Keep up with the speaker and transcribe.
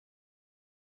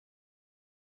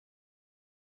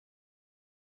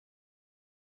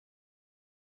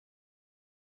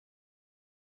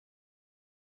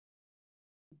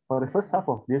For the first half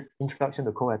of this introduction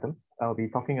to co-atoms, I'll be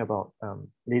talking about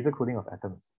laser cooling of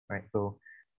atoms, right? So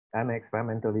I'm an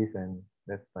experimentalist, and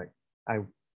that's like I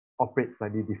operate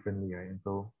slightly differently, right? And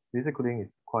so laser cooling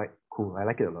is quite cool. I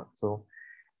like it a lot. So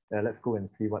let's go and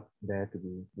see what's there to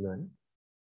be learned.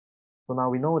 So now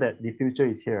we know that the future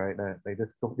is here, right? Like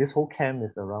this whole camp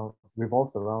is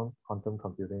revolves around quantum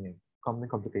computing and quantum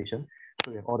computation.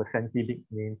 So we have all the fancy big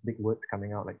names, big words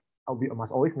coming out. Like we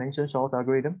must always mention Shaw's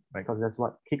algorithm, right? Because that's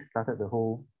what kick-started the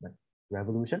whole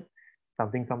revolution.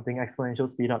 Something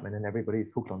exponential speed up, and then everybody is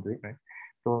hooked onto it, right?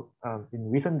 So in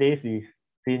recent days, we've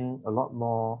seen a lot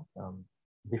more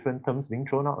different terms being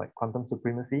thrown out, like quantum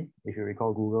supremacy. If you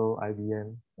recall, Google,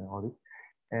 IBM, and all this.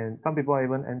 And some people are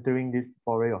even entering this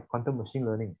foray of quantum machine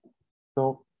learning.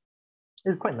 So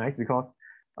it's quite nice because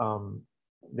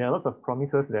there are lots of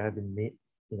promises that have been made,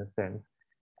 in a sense,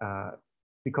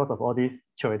 because of all these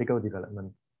theoretical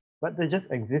developments. But there just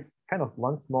exists kind of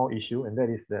one small issue, and that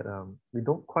is that we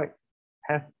don't quite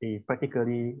have a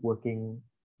practically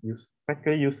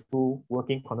useful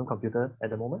working quantum computer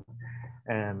at the moment.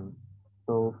 And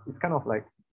so it's kind of like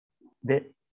that,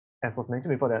 as was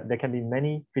mentioned before, that there can be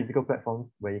many physical platforms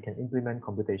where you can implement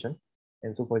computation.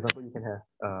 And so, for example, you can have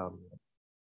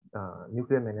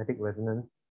nuclear magnetic resonance,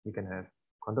 you can have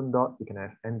quantum dots, you can have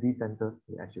NV centers.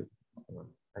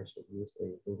 I should use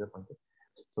a laser pointer.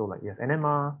 So like you have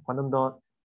NMR, quantum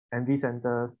dots, NV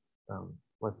centers,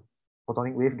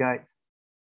 photonic waveguides,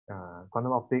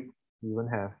 quantum optics. You even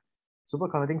have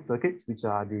superconducting circuits, which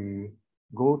are the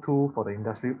go-to for the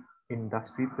industry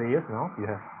players now. You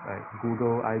have like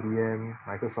Google, IBM,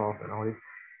 Microsoft, and all this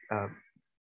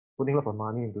putting lots of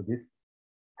money into this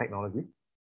technology.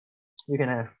 You can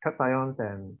have trapped ions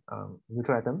and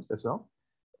neutral atoms as well.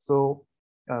 So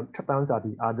trapped ions are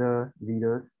the other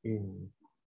leaders in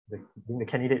being the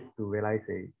candidate to realize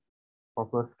a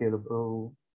proper,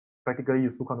 scalable, practically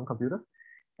useful quantum computer.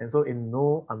 And so in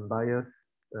no unbiased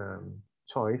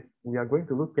choice, we are going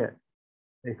to look at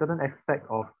a certain aspect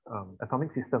of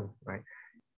atomic systems, right,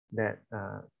 that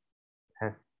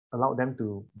has allowed them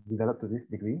to develop to this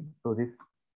degree. So this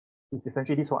is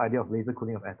essentially this whole idea of laser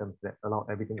cooling of atoms that allowed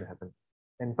everything to happen.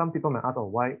 And some people might ask, oh,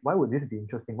 why would this be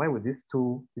interesting? Why would these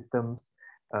two systems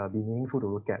be meaningful to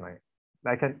look at, right?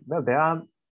 Well, there are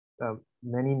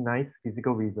many nice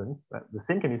physical reasons. The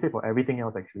same can be said for everything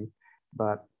else, actually.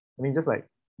 But I mean, just like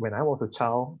when I was a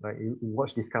child, like you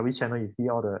watch Discovery Channel, you see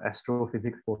all the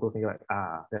astrophysics photos, and you're like,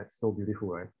 ah, that's so beautiful,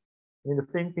 right? I mean,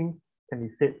 the same thing can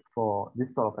be said for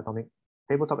this sort of atomic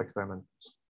tabletop experiment.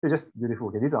 It's just beautiful.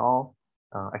 Okay, these are all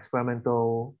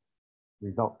experimental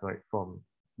results, right, from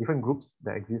different groups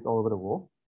that exist all over the world.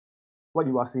 What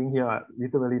you are seeing here are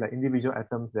literally like individual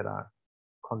atoms that are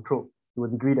controlled to a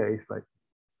degree that is like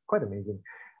quite amazing.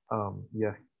 You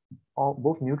have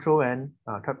both neutral and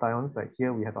trapped ions. Like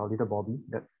here we have our little Bobby.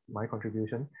 That's my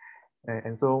contribution,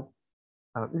 and so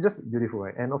it's just beautiful,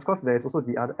 right? And of course, there is also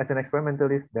the other. As an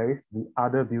experimentalist, there is the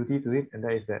other beauty to it, and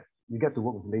that is that you get to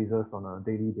work with lasers on a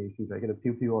daily basis. Like, you get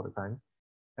to pew all the time,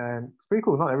 and it's pretty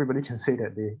cool. Not everybody can say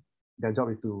that their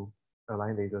job is to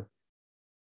align lasers.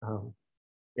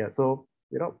 Yeah, so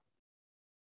without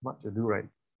much ado, right,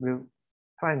 we'll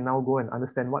try and now go and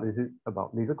understand what is it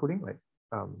about laser cooling. Like,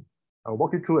 I'll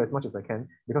walk you through as much as I can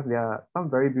because there are some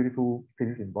very beautiful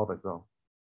physics involved as well.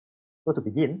 So to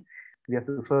begin, we have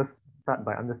to first start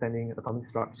by understanding atomic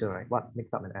structure, right? What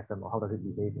makes up an atom, or how does it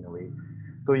behave in a way?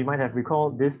 So you might have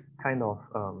recalled this kind of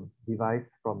device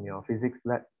from your physics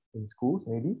lab in schools,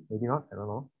 maybe not, I don't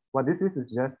know. What this is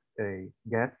just a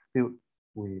gas filled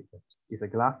with, it's a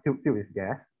glass tube filled with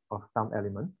gas of some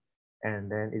element,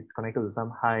 and then it's connected to some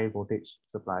high voltage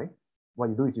supply. What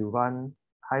you do is you run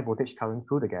high voltage current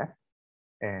through the gas,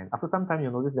 and after some time,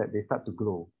 you'll notice that they start to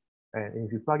glow. And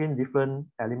if you plug in different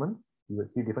elements, you will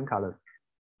see different colors.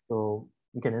 So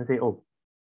you can then say, oh,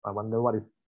 I wonder what is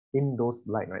in those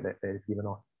light, right, that is given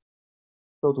off.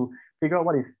 So to figure out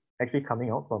what is actually coming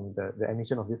out from the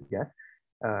emission of this gas,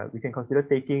 we can consider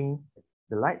taking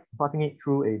the light, passing it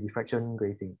through a diffraction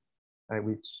grating, right,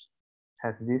 which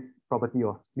has this property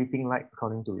of splitting light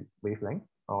according to its wavelength.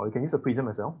 Or you can use a prism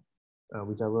as well,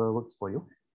 whichever works for you.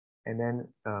 And then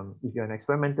if you're an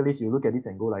experimentalist, you look at this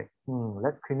and go like,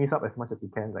 let's clean this up as much as we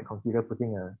can, like consider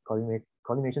putting a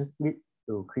collimation slit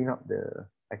to clean up the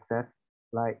excess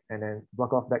light and then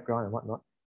block off background and whatnot.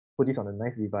 Put this on a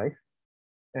nice device.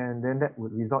 And then that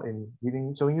would result in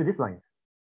showing you these lines.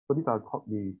 So these are called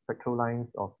the spectral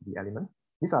lines of the element.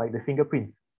 These are like the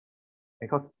fingerprints.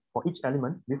 Because for each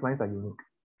element, these lines are unique.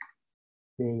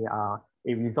 They are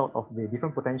a result of the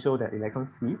different potential that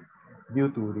electrons see due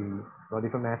to the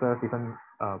different masses, different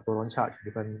proton charge,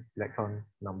 different electron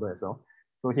number as well.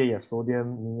 So here you have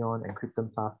sodium, neon, and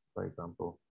krypton plus, for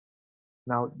example.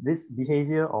 Now, this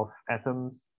behavior of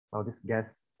atoms or this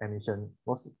gas emission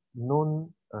was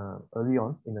known early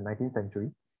on in the 19th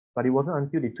century, but it wasn't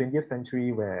until the 20th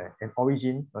century where an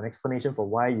origin, an explanation for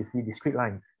why you see discrete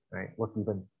lines, right, was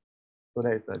given. So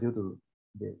that is due to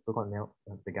the so-called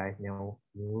the guy Niels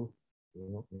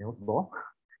Bohr,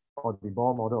 or the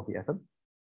Bohr model of the atom.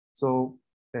 So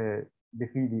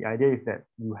basically, the idea is that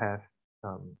you have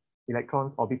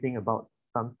electrons orbiting about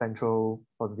some central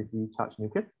positively charged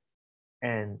nucleus,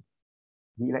 and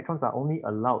the electrons are only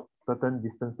allowed certain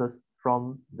distances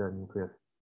from the nucleus.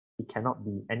 It cannot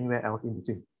be anywhere else in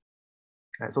between.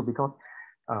 Right? So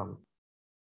um,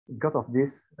 because of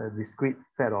this discrete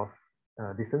set of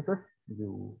distances,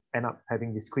 you end up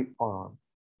having discrete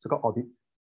so-called orbits.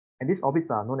 And these orbits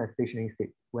are known as stationary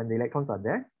states. When the electrons are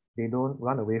there, they don't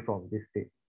run away from this state.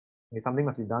 Okay, something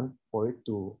must be done for it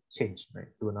to change, right,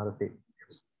 to another state.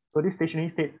 So this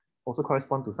stationary state also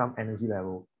corresponds to some energy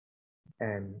level.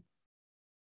 And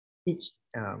each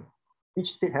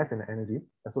state has an energy,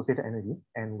 associated energy.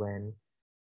 And when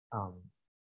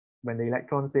the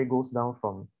electron, say, goes down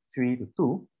from 3 to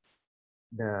 2,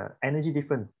 the energy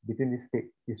difference between this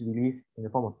state is released in the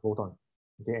form of photon.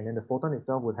 Okay, and then the photon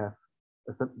itself would have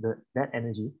that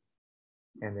energy,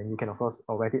 and then you can of course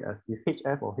write it as this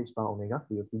hf or h bar omega.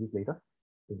 We will see this later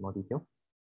in more detail,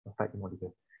 or slightly more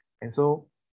detail. And so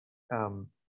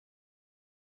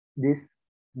this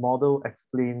model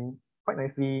explains quite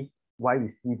nicely why we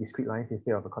see discrete lines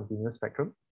instead of a continuous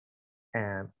spectrum.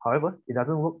 And however, it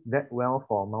doesn't work that well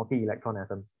for multi-electron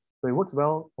atoms. So it works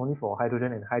well only for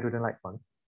hydrogen and hydrogen-like ones,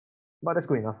 but that's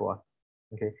good enough for us.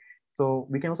 Okay, so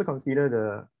we can also consider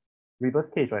the reverse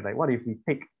case, right? Like, what if we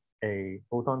take a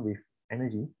photon with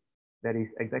energy that is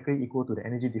exactly equal to the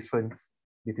energy difference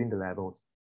between the levels?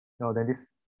 Now, then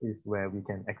this is where we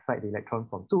can excite the electron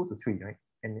from 2 to 3, right?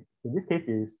 And in this case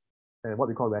is what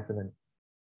we call resonance.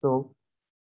 So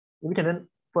we can then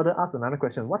further ask another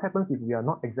question. What happens if we are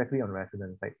not exactly on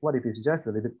resonance? Like, what if it's just a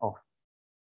little bit off?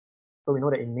 So we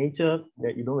know that in nature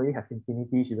that you don't really have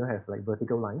infinities, you don't have like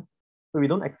vertical lines. So we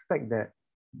don't expect that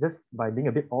just by being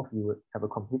a bit off, you would have a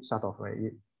complete shut off, right?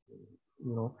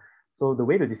 So the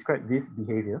way to describe this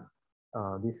behavior,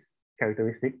 this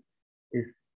characteristic,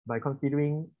 is by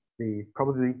considering the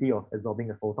probability of absorbing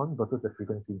a photon versus the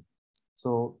frequency.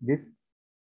 So this,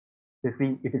 if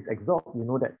it's absorbed, you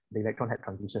know that the electron had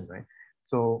transition, right?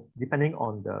 So depending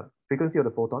on the frequency of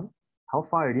the photon, how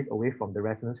far it is away from the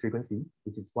resonance frequency,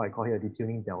 which is why I call here a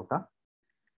detuning delta,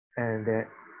 and that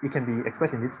it can be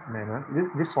expressed in this manner.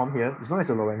 This form here is known as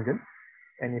a Lorentzian,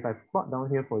 and if I plot down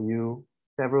here for you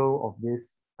several of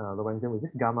this Lorentzian with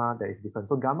this gamma that is different.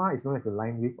 So gamma is known as the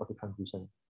line width of the transition,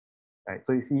 right?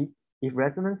 So you see, if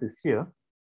resonance is here,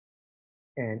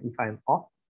 and if I'm off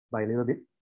by a little bit,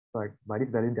 like by this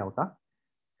value delta,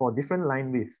 for different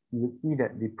line widths, you would see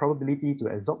that the probability to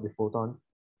absorb the photon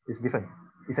is different.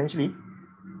 Essentially,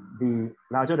 the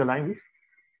larger the line width,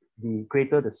 the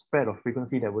greater the spread of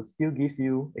frequency that would still give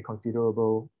you a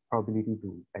considerable probability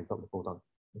to absorb the photon.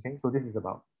 Okay, so this is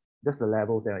about just the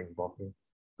levels that are involved in.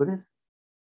 So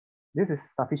this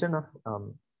is sufficient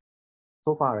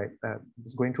so far, right?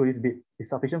 Just going through this bit is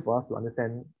sufficient for us to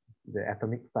understand the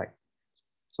atomic side.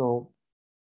 So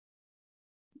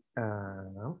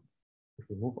now, if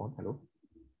we move on,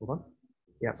 move on.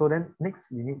 Yeah, so then next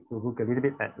we need to look a little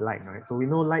bit at light, right? So we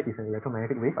know light is an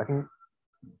electromagnetic wave. I think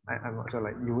I'm not sure,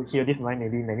 like you would hear this line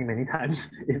maybe many times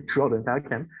throughout the entire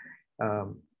camp.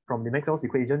 From the Maxwell's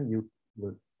equation, you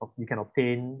can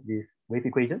obtain this wave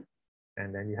equation,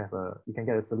 and then you can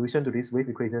get a solution to this wave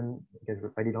equation. You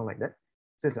can write it down like that.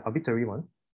 So it's an arbitrary one,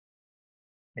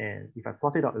 and if I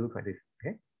plot it out, it looks like this.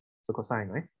 Okay, so cosine,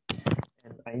 right?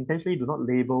 And I intentionally do not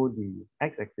label the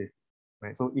x-axis,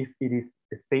 right? So if it is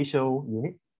a spatial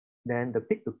unit, then the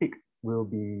peak to peak will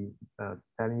be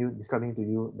describing to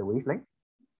you the wavelength.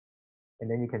 And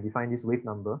then you can define this wave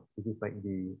number, which is like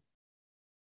the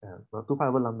 2 pi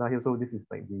over lambda here. So this is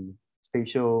like the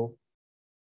spatial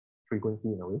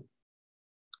frequency in a way.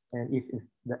 And if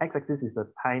the x-axis is a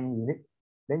time unit,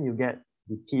 then you get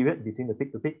the period between the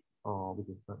peak to peak, or which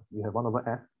is you have 1 over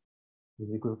f is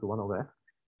equal to 1 over f.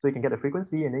 So you can get a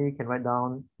frequency, and then you can write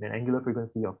down an angular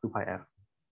frequency of 2 pi f.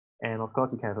 And of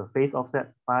course, you can have a phase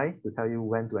offset pi to tell you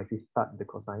when to actually start the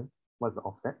cosine, what's the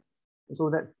offset. So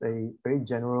that's a very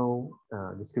general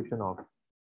description of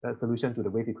the solution to the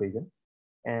wave equation.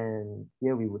 And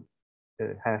here we would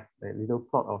have a little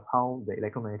plot of how the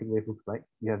electromagnetic wave looks like.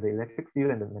 You have the electric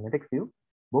field and the magnetic field,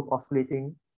 both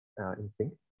oscillating in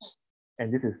sync.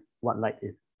 And this is what light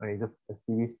is, right? Just a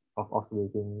series of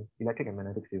oscillating electric and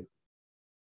magnetic fields.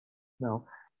 Now,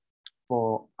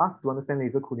 for us to understand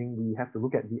laser cooling, we have to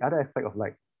look at the other aspect of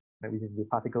light, right, which is the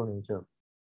particle nature.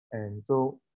 And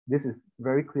so this is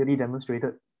very clearly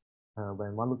demonstrated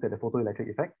when one looks at the photoelectric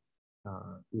effect.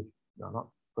 If you're not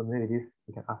familiar with this,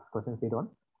 you can ask questions later on.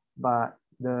 But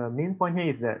the main point here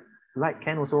is that light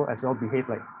can also as well behave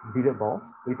like billiard balls.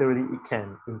 Literally, it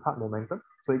can impart momentum.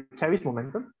 So it carries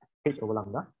momentum, h over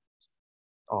lambda,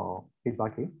 or h bar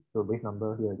k. So base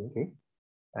number here again, k.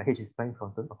 H is Planck's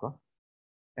constant, of course.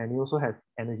 And it also has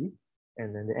energy.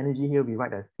 And then the energy here we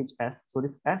write as hf. So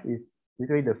this f is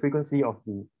literally the frequency of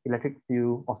the electric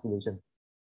field oscillation.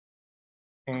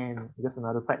 And just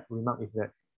another side remark is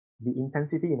that the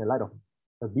intensity in the light of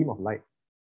a beam of light,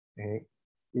 okay,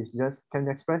 is just can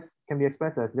be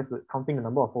expressed as just counting the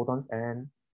number of photons and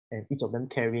each of them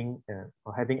carrying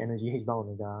or having energy h bar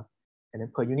omega, and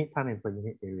then per unit time and per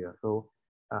unit area. So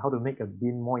how to make a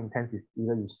beam more intense is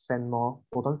either you send more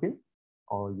photons in,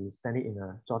 or you send it in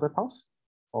a shorter pulse,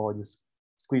 or you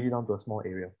squeeze it down to a small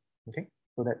area. Okay,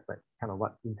 so that's like kind of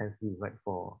what intensity is like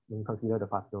for when you consider the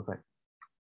particle side.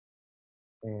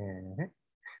 And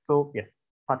so yes,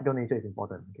 particle nature is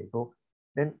important. Okay, so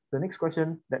then the next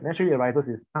question that naturally arises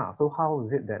is, so how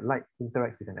is it that light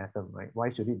interacts with an atom, right?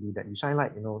 Why should it be that you shine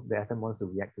light, the atom wants to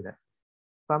react to that?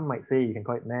 Some might say you can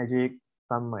call it magic.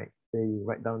 Some might say you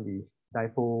write down the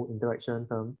dipole interaction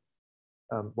term.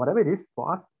 Whatever it is,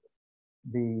 for us,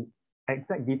 the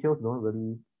exact details don't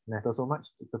really matter so much.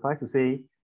 It suffices to say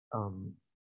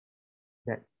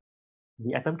that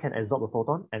the atom can absorb a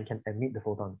photon and can emit the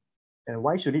photon. And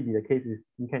why should it be the case is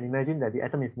you can imagine that the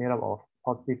atom is made up of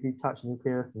positively charged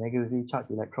nucleus, negatively charged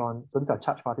electron. So these are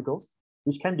charged particles,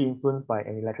 which can be influenced by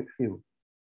an electric field,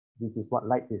 which is what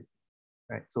light is.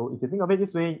 Right? So if you think of it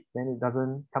this way, then it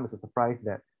doesn't come as a surprise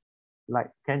that light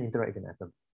can interact with an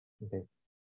atom. Okay.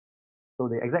 So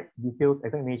the exact details,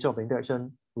 exact nature of the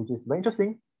interaction, which is very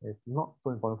interesting, is not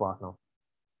so important for us now.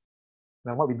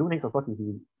 Now what we do next, of course, is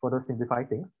we further simplify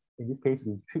things. In this case,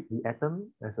 we treat the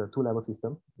atom as a two-level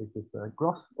system, which is a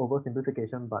gross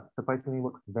oversimplification, but surprisingly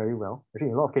works very well. Actually,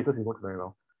 in a lot of cases, it works very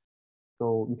well.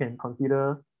 So you can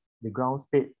consider the ground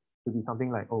state to be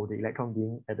something like, the electron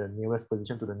being at the nearest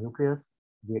position to the nucleus,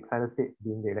 the excited state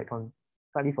being the electron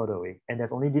slightly further away. And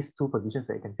there's only these two positions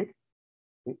that it can take.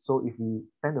 Okay? So if we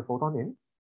send the photon in,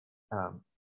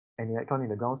 an electron in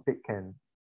the ground state can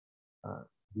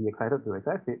be excited to the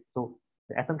excited state. So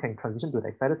the atom can transition to the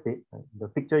excited state. The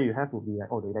picture you have will be like,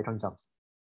 the electron jumps.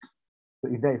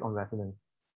 So if that is on resonance.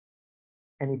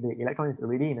 And if the electron is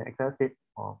already in an excited state,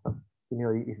 or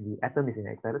similarly, if the atom is in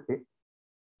an excited state,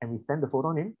 and we send the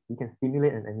photon in, we can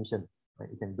stimulate an emission. Right?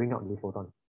 We can bring out the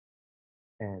photon.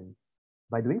 And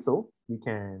by doing so, we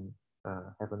can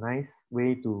have a nice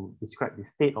way to describe the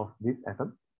state of this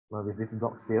atom with this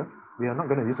block sphere. We are not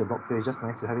going to use a block sphere, it's just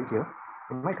nice to have it here.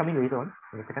 It might come in later on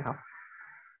in the second half.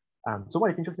 So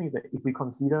what is interesting is that if we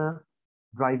consider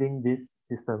driving this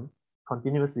system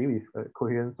continuously with a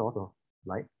coherent source of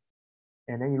light,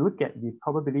 and then you look at the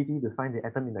probability to find the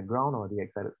atom in the ground or the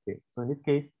excited state. So in this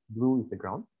case, blue is the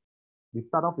ground. We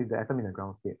start off with the atom in the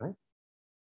ground state, right?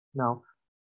 Now,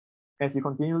 as you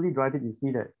continually drive it, you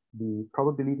see that the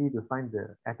probability to find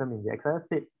the atom in the excited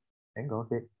state and ground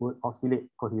state would oscillate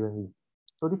coherently.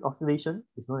 So this oscillation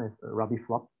is known as Rabi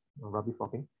flop, or Rabi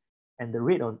flopping. And the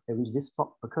rate at which this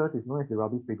flop occurs is known as the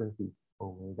Rabi frequency,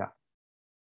 omega.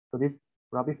 So this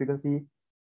Rabi frequency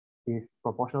is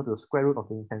proportional to the square root of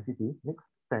the intensity. Makes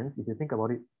sense if you think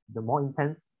about it. The more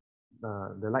intense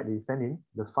the light that you send in,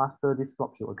 the faster this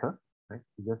flop should occur. Right?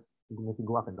 You just make it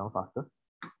go up and down faster.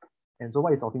 And so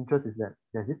what is of interest is that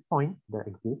there's this point that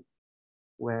exists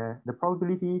where the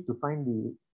probability to find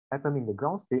the atom in the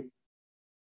ground state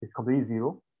is completely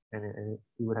zero, and it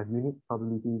would have unit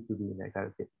probability to be in the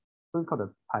excited state. So it's called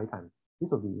the pi time. This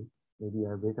will be maybe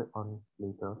elaborated on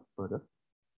later further.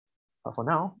 But for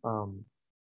now,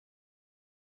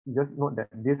 just note that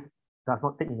this does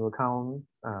not take into account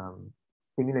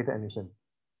stimulated emission.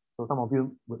 So some of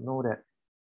you would know that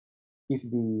if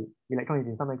the electron is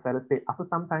in some excited state, after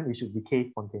some time it should decay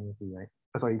spontaneously, right?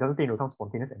 Sorry, it doesn't take into account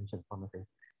spontaneous emission, I'm saying.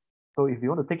 So if you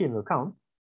want to take it into account,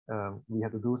 we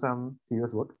have to do some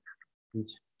serious work,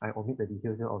 which I omit the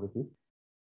details here, obviously.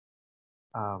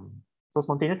 So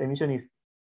spontaneous emission is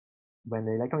when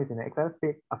the electron is in an excited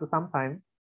state, after some time,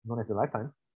 known as a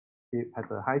lifetime, it has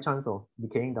a high chance of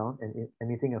decaying down and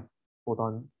emitting a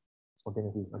photon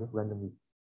spontaneously, okay, randomly.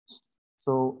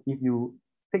 So if you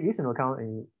take this into account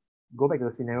and go back to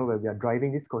the scenario where we are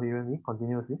driving this coherently,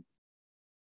 continuously,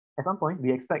 at some point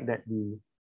we expect that the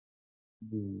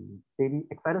steady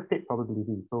excited state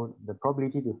probability, so the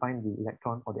probability to find the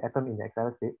electron or the atom in the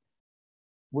excited state,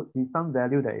 would be some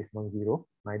value that is non-zero,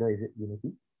 neither is it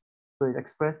unity. So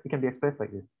it can be expressed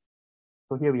like this.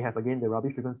 So here we have again the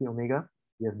Rabi frequency omega,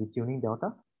 we have detuning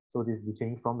delta, so this is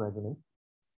detuning from resonance.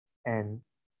 And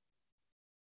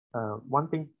one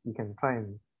thing you can try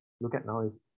and look at now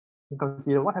is you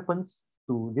consider what happens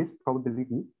to this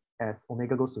probability as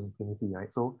omega goes to infinity,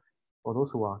 right? So for those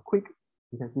who are quick,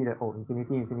 you can see that, oh,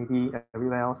 infinity, infinity,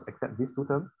 everywhere else except these two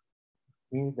terms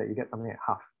means that you get something like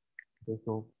half. Okay,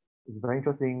 so it's a very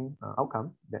interesting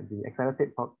outcome that the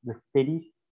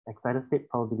steady excited state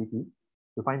probability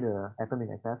to find the atom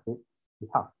in excited state is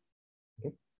half.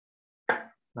 Okay.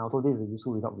 Now, so this is a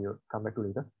useful result we'll come back to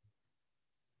later.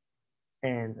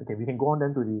 And okay, we can go on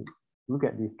then to look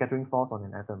at the scattering force on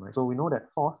an atom, right? So we know that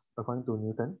force, according to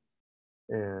Newton,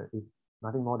 is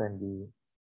nothing more than the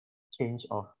change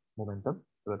of momentum,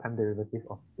 so the time derivative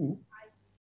of E.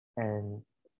 And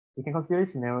we can consider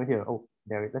this scenario here. Oh,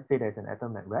 let's say there's an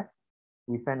atom at rest.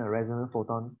 We send a resonant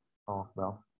photon, or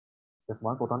well, just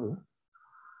one photon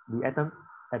in. The atom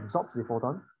absorbs the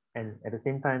photon, and at the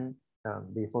same time,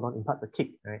 the photon imparts a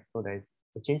kick, right? So there's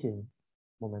a change in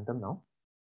momentum now.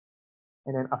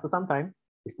 And then after some time,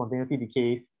 it spontaneously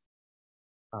decays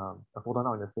a photon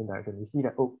out in the same direction. You see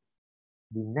that, oh,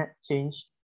 the net change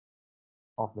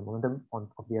of the momentum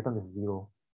of the atom is zero.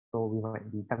 So we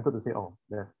might be tempted to say, oh,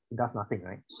 it does nothing,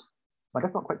 right? But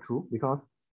that's not quite true, because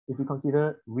if you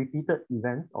consider repeated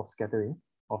events of scattering,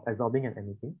 of absorbing and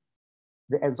emitting,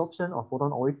 the absorption of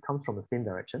photon always comes from the same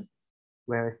direction,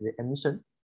 whereas the emission,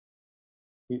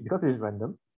 because it is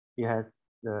random, it has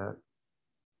the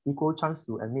equal chance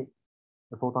to emit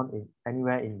the photon in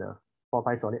anywhere in the 4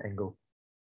 pi solid angle.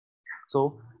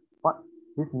 So what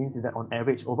this means is that on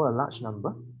average, over a large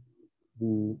number,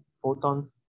 the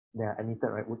photons that are emitted,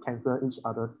 right, would cancel each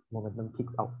other's momentum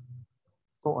kicks out.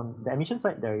 So on the emission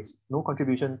side, there is no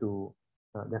contribution to,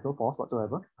 there's no force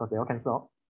whatsoever, because they all cancel out.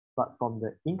 But from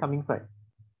the incoming side,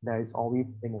 there is always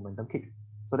a momentum kick.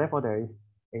 So therefore, there is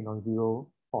a non-zero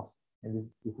force, and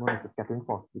this is known as the scattering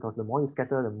force, because the more you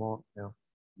scatter, the more, the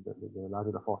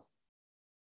larger the force.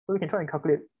 So we can try and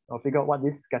calculate or figure out what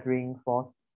this scattering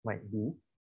force might be.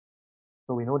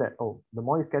 So we know that, oh, the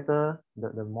more you scatter,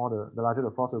 the larger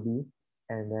the force will be.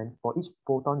 And then for each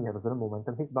photon, you have a certain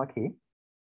momentum h bar k.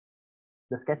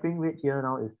 The scattering rate here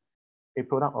now is a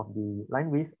product of the line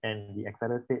width and the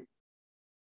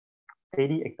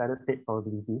steady excited state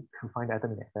probability to find the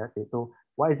atom in excited state. So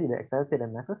why is it the excited state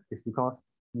that matters? It's because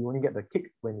you only get the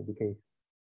kick when it decays.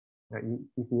 Right?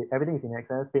 If everything is in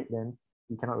excited state, then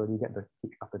you cannot really get the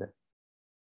kick after that.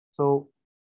 So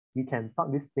we can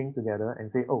plug this thing together and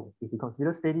say, oh, if we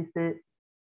consider steady state,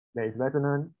 there is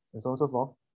resonance, and so on and so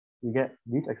forth, we get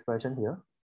this expression here,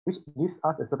 which gives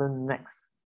us a certain max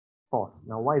force.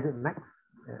 Now, why is it max?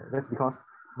 That's because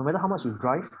no matter how much you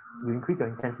drive, you increase your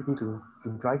intensity to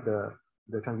drive the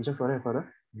transition further and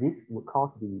further, this would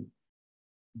cause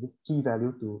this P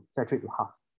value to saturate to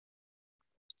half.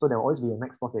 So there will always be a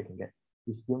max force that you can get,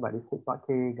 which is given by this h bar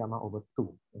k gamma over 2.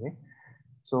 Okay,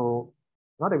 so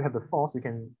now that we have the force, we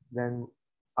can then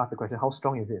ask the question, how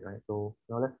strong is it, right? So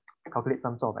now let's calculate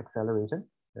some sort of acceleration.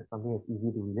 That's something that's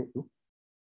easy to relate to.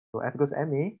 So F equals ma,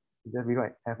 you just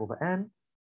rewrite F over m,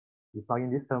 you plug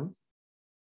in these terms.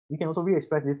 You can also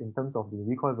re-express this in terms of the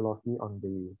recoil velocity on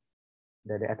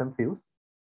the atom feels.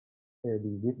 It will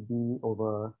be this b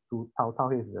over 2 tau. Tau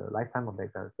is the lifetime of the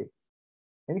excited state.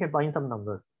 And you can plug in some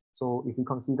numbers. So if you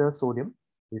consider sodium,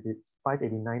 with its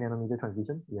 589 nanometer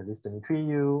transition, you have this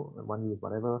 23U, 1U is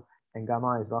whatever, and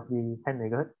gamma is roughly 10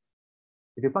 megahertz.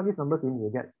 If you plug these numbers in, you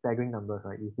get staggering numbers,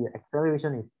 right? You see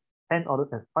acceleration is 5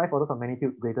 orders of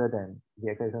magnitude greater than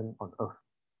the acceleration on Earth.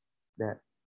 That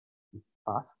is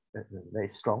fast, that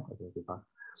is strong, okay, fast.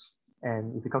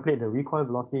 And if you calculate the recoil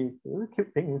velocity, the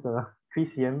cute thing is 3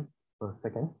 cm per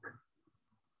second.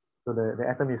 So the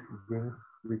atom is being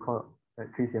recoiled at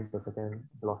 3 cm per second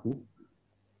velocity.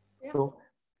 Yeah. So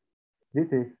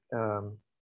this is I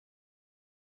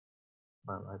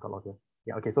got lost here.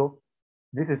 Yeah, okay, so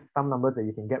this is some numbers that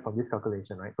you can get from this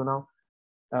calculation, right? So now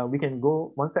we can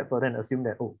go one step further and assume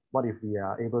that, oh, what if we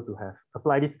are able to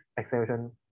apply this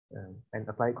acceleration and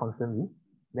apply it constantly?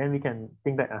 Then we can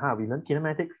think back, we learned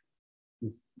kinematics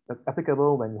is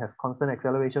applicable when you have constant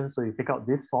acceleration. So you take out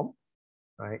this form,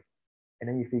 right? And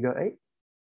then you figure, hey,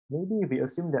 maybe if we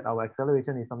assume that our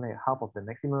acceleration is something like half of the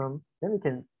maximum, then we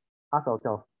can ask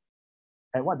ourselves,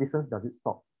 at what distance does it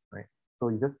stop, right? So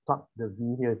you just plug the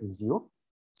v here to 0,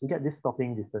 you get this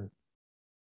stopping distance.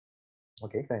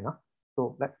 Okay, fair enough.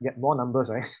 So let's get more numbers,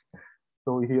 right?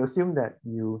 So if you assume that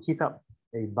you heat up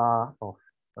a bar of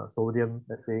sodium,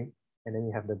 let's say, and then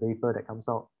you have the vapor that comes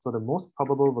out. So the most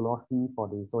probable velocity for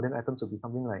the sodium atoms would be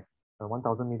something like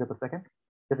 1000 meters per second.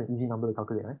 Just an easy number to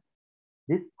calculate, right?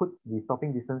 This puts the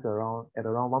stopping distance at around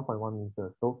 1.1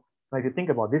 meters. So now if you think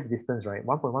about this distance, right,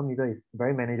 1.1 meter is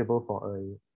very manageable for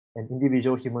an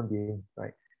individual human being,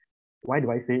 right? Why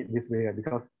do I say it this way? Right?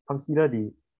 Because consider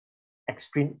the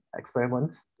extreme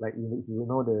experiments, like you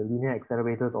know the linear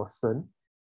accelerators or CERN,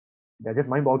 they're just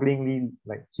mind-bogglingly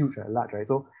like huge, right, large, right?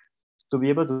 So to be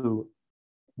able to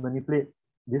manipulate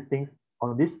these things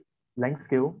on this length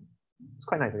scale, it's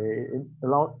quite nice.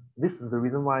 This is the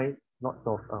reason why lots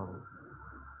of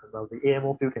well, the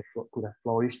AMO field could have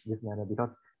flourished this manner, because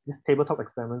these tabletop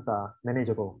experiments are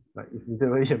manageable. Like it's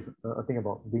literally a thing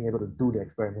about being able to do the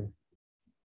experiments.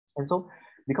 And so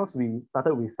because we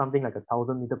started with something like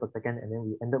 1000 meters per second and then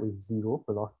we ended with zero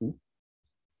velocity,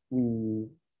 we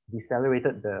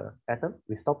decelerated the atom,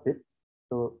 we stopped it.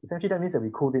 So essentially that means that we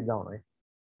cooled it down, right?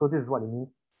 So this is what it means.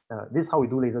 This is how we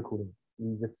do laser cooling.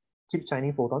 We just keep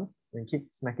shining photons and keep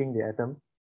smacking the atom,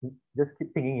 just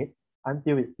keep pinging it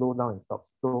until it slows down and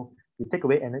stops. So we take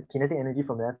away kinetic energy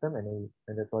from the atom, and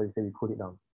that's why we say we cool it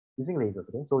down using lasers.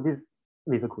 Okay, so this is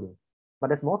laser cooling. But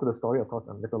there's more to the story, of course.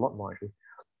 There's a lot more actually.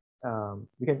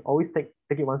 We can always take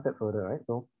it one step further, right?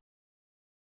 So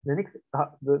the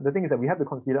thing is that we have to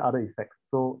consider other effects.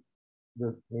 So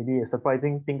maybe a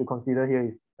surprising thing to consider here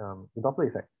is the Doppler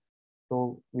effect.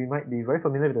 So we might be very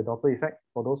familiar with the Doppler effect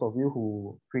for those of you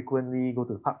who frequently go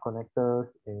to park connectors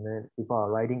and then people are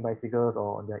riding bicycles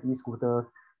or on their e-scooters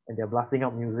and they're blasting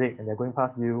out music and they're going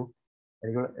past you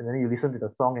and then you listen to the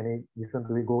song and then you listen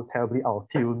to it go terribly out of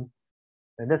tune.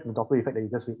 And that's the Doppler effect that you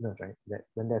just witnessed, right? That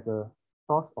when there's a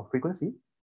source of frequency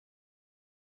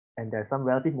and there's some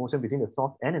relative motion between the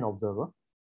source and an observer,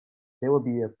 there will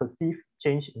be a perceived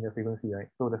change in the frequency, right?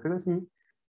 So the frequency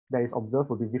that is observed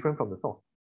will be different from the source,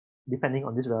 depending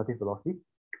on this relative velocity.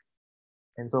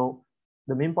 And so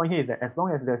the main point here is that as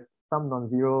long as there's some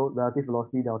non-zero relative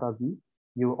velocity delta v,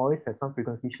 you will always have some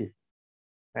frequency shift.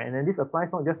 Right? And then this applies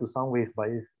not just to sound waves, but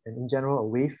is in general a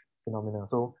wave phenomena.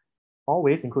 So all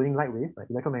waves, including light waves, like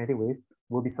electromagnetic waves,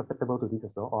 will be susceptible to this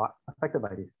as well, or affected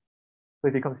by this. So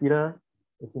if you consider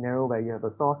a scenario where you have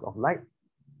a source of light,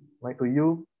 right? To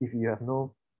you, if you have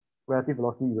no relative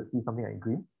velocity, you would see something like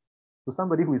green. To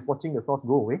somebody who is watching the source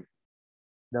go away,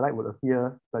 the light would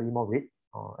appear slightly more red,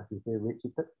 or as we say, red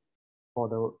shifted. For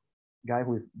the guy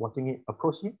who is watching it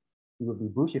approaching it, it would be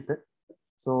blue shifted.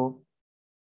 So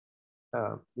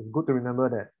it's good to remember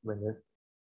that when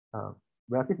there's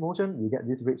relative motion, you get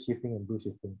this red shifting and blue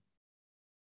shifting.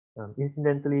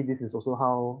 Incidentally, this is also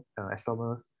how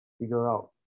astronomers figure out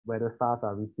whether stars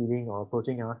are receding or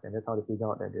approaching us, and that's how they figure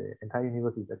out that the entire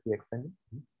universe is actually expanding.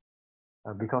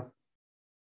 Because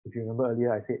if you remember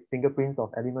earlier, I said fingerprints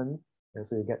of elements, and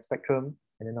so you get spectrum,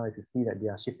 and then now if you see that they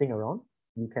are shifting around,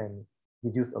 you can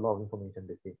deduce a lot of information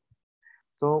basically.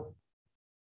 So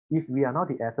if we are now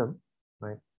the atom,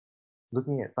 right,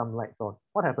 looking at some light source,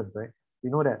 what happens, right? We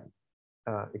know that,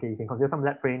 okay, you can consider some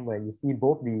lab frame where you see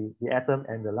both the atom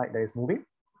and the light that is moving.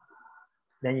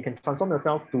 Then you can transform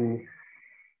yourself to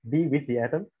be with the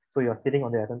atom. So you're sitting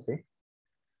on the atom, say,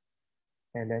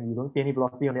 and then you don't see any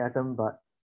velocity on the atom, but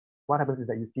what happens is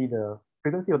that you see the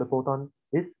frequency of the photon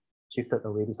is shifted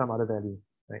away to some other value,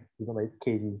 right? You know, it's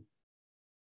kV.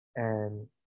 And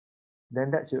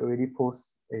then that should already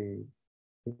pose a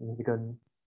significant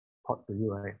thought to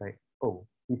you, right? Like, oh,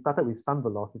 we started with some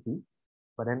velocity,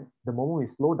 but then the moment we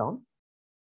slow down,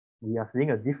 we are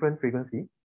seeing a different frequency.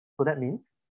 So that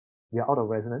means we are out of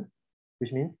resonance,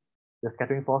 which means the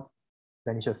scattering force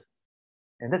vanishes.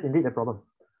 And that's indeed the problem.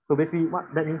 So basically what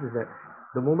that means is that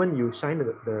the moment you shine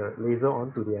the laser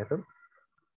onto the atom,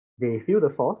 they feel the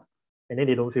force and then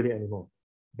they don't feel it anymore.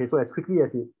 Okay, so as quickly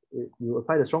as you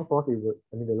apply the strong force, the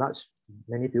large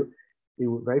magnitude, it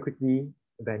would very quickly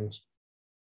vanish.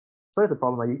 So that's the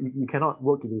problem. You cannot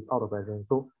work if it's out of resonance.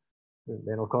 So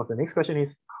then of course the next question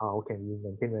is how can we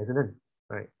maintain resonance,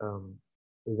 right? A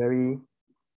very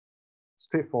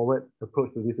straightforward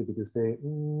approach to this would be to say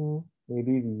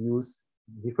maybe we use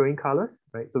differing colors,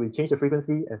 right? So we change the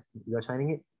frequency as we are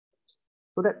shining it.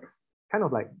 So that's kind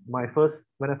of like when I first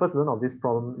learned of this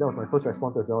problem, that was my first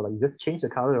response as well. Like you just change the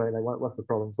color, right? Like what's the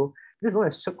problem? So this is known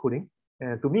as chirp coding.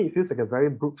 And to me, it feels like a very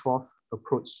brute force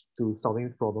approach to solving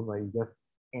this problem. Like you just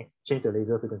change the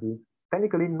laser frequency.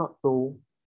 Technically not so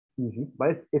easy,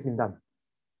 but it's been done.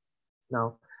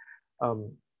 Now,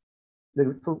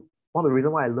 so one of the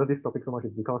reasons why I love this topic so much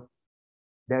is because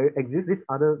there exists this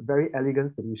other very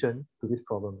elegant solution to this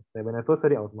problem. And when I first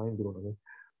heard it, I was mind blown. Okay?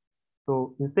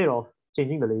 So instead of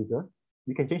changing the laser,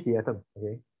 you can change the atom.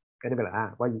 Okay, and they'll be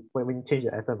like, why you change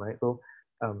the atom, right? So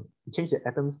change the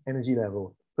atom's energy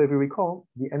level. So if you recall,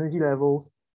 the energy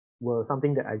levels were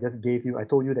something that I just gave you. I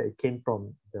told you that it came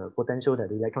from the potential that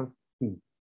the electrons see.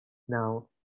 Now,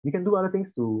 we can do other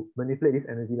things to manipulate these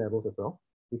energy levels as well.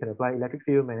 We can apply electric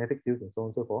field, magnetic fields, and so on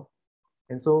and so forth.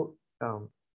 And so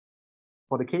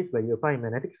for the case where you apply a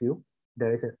magnetic field,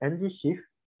 there is an energy shift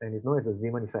and it's known as the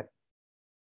Zeeman effect.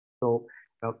 So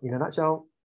in a nutshell,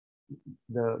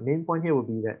 the main point here would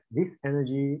be that these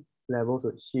energy levels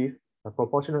would shift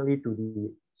proportionately to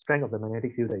the strength of the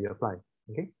magnetic field that you apply.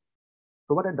 Okay.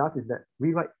 So what that does is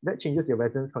that changes your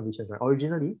resonance conditions. Right?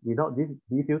 Originally, without this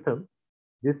D field term,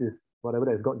 this is whatever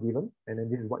that is got given, and then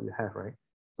this is what you have, right?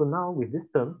 So now with this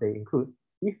term, they include,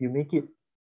 if you make it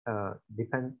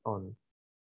depend on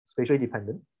spatially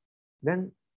dependent,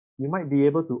 then you might be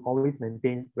able to always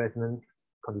maintain resonance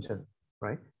condition,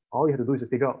 right? All you have to do is to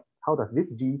figure out how does this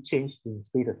G change in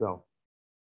space as well.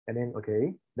 And then,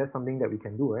 okay, that's something that we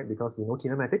can do, right? Because we know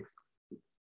kinematics.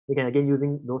 We can, again,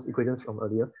 using those equations from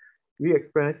earlier, we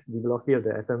express the velocity of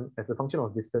the atom as a function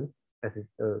of distance, as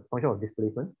a function of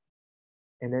displacement.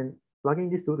 And then plugging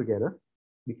these two together,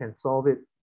 we can solve it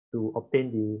to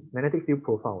obtain the magnetic field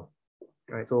profile,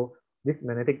 right? So this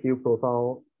magnetic field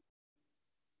profile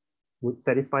would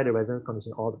satisfy the resonance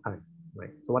condition all the time,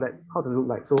 right? So how does it look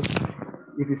like? So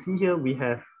if you see here,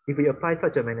 if we apply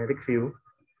such a magnetic field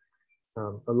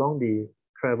along the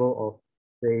travel of,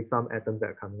 say, some atoms that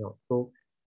are coming out. So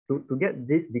to get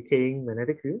this decaying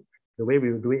magnetic field, the way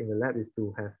we will do it in the lab is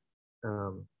to have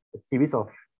a series of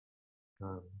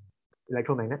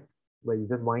electromagnets where you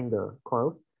just wind the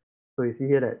coils. So you see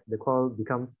here that the coil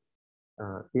becomes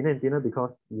thinner and thinner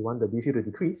because you want the B field to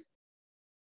decrease.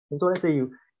 And so let's say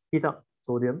you heat up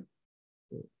sodium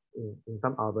in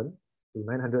some oven to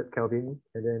 900 Kelvin,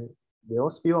 and then they all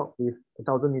spew out with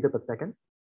 1,000 meters per second.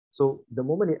 So the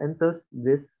moment it enters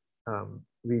this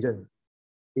region,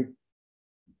 it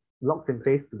locks in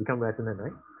place to become resonant,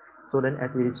 right? So then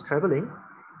as it is traveling,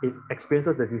 it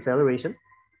experiences the deceleration.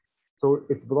 So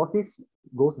its velocity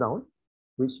goes down,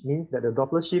 which means that the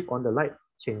Doppler shift on the light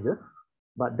changes,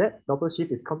 but that Doppler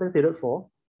shift is compensated for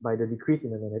by the decrease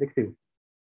in the magnetic field.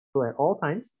 So at all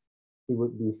times, it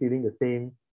would be feeling the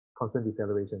same constant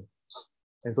deceleration.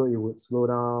 And so it would slow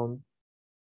down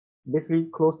basically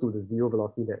close to the zero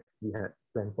velocity that we had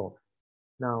planned for.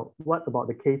 Now, what about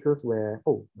the cases where,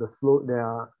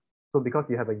 so because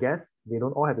you have a gas, they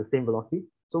don't all have the same velocity.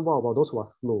 So what about those who are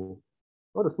slow?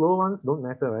 Well, the slow ones don't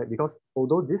matter, right? Because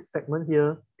although this segment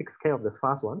here takes care of the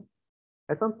fast ones,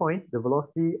 at some point, the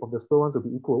velocity of the slow ones will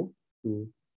be equal to,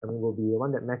 will be the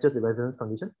one that matches the resonance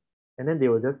condition, and then they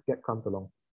will just get clumped along.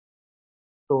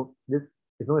 So this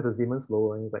is known as a Zeeman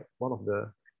slow, and it's like one of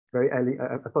the very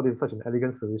I thought it was such an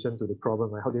elegant solution to the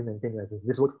problem. Like, how do you maintain resonance?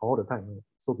 This works all the time. Right?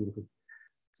 So beautiful.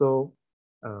 So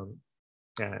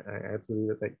yeah, I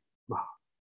absolutely like, wow,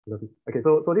 love it. Okay,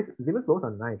 so these Zeeman slows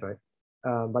are nice, right?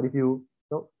 But if you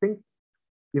don't think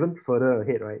even further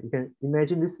ahead, right, you can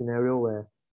imagine this scenario where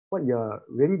what you're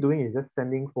really doing is just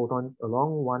sending photons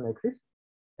along one axis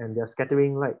and they're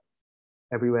scattering light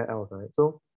everywhere else, right?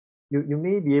 So you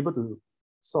may be able to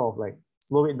sort of like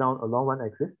slow it down along one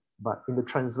axis, but in the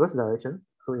transverse directions,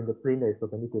 so in the plane that is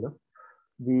perpendicular,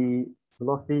 the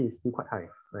velocity is still quite high,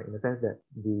 right? In the sense that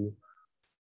the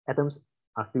atoms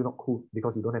are still not cooled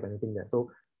because you don't have anything there.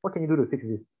 So what can you do to fix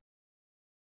this?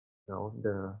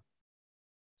 The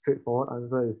straightforward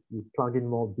answer is you plug in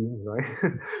more beams,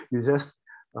 right? You just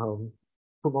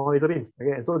put more laser beams.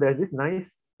 Okay, and so there's this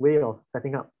nice way of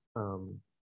setting up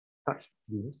such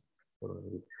beams.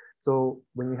 So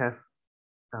when you have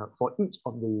for each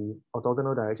of the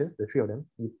orthogonal directions, the three of them,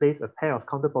 you place a pair of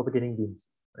counter-propagating beams,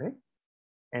 right?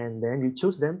 And then you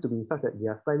choose them to be such that they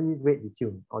are slightly rate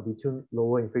detuned or detuned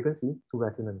lower in frequency to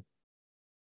resonance.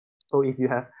 So if you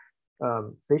have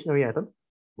stationary atom,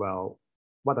 well,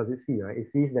 what does it see, right? It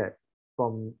sees that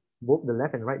from both the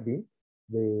left and right beams,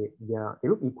 they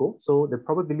look equal. So the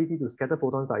probability to scatter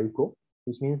photons are equal,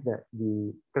 which means that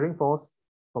the scattering force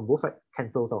from both sides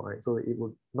cancels out, right? So it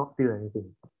would not feel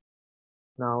anything.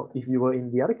 Now, if you were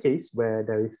in the other case where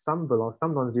there is some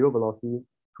non-zero velocity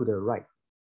to the right,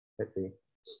 let's say,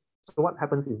 so what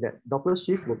happens is that Doppler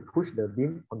shift will push the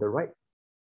beam on the right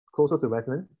closer to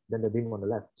resonance than the beam on the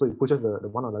left. So it pushes the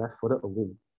one on the left further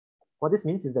away. What this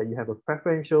means is that you have a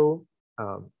preferential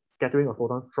scattering of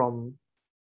photons from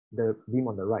the beam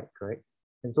on the right, correct?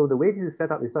 And so the way this is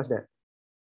set up is such that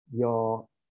your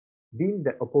beam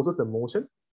that opposes the motion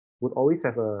would always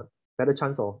have a better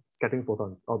chance of scattering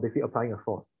photons or basically applying a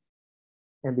force.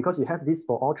 And because you have this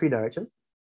for all three directions,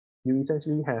 you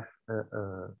essentially have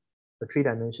a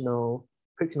three-dimensional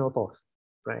frictional force,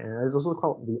 right? And it's also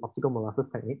called the optical molasses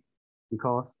technique.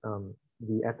 because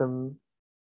the atom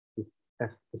is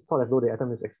thought as though the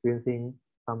atom is experiencing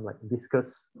some like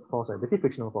viscous force, like basically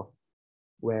frictional force,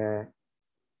 where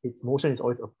its motion is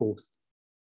always opposed.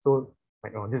 So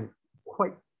like, oh, this is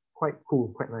quite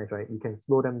cool, quite nice, right? You can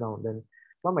slow them down. Then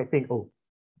one might think, oh,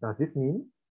 does this mean,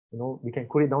 we can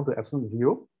cool it down to absolute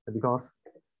zero? Because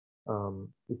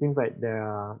it seems like there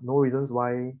are no reasons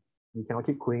why you cannot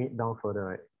keep cooling it down further,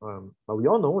 right? But we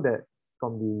all know that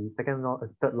from the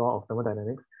third law of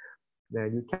thermodynamics,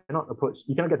 that you cannot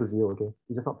get to zero, okay?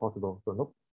 It's just not possible. So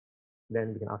nope.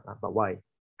 Then we can ask, but why?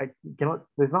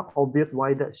 There's not obvious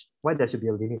why there should be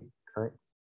a limit, right?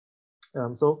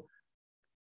 So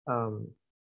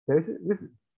there is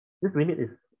this limit is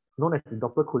known as the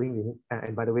Doppler cooling limit.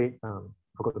 And by the way,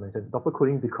 forgot to mention Doppler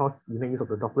cooling because you make use of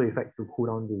the Doppler effect to cool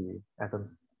down the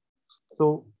atoms.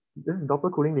 So this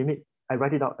Doppler cooling limit, I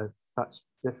write it out as such.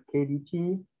 Just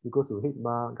kdT equals to h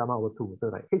bar gamma over 2. So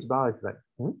like h bar is like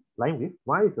line width.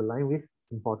 Why is the line width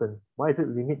important? Why does it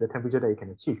limit the temperature that you can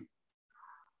achieve?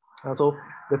 So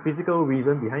the physical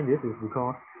reason behind this is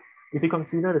because if you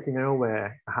consider the scenario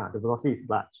where the velocity is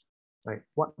large, right?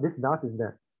 What this does is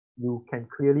that you can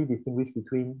clearly distinguish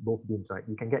between both beams, right?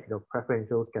 You can get your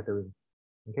preferential scattering,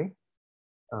 okay?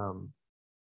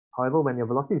 However, when your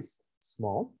velocity is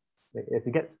small, as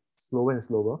it gets slower and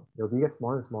slower, your v gets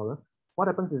smaller and smaller, what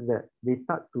happens is that the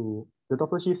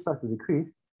Doppler shift starts to decrease,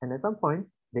 and at some point,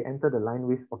 they enter the line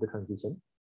width of the transition.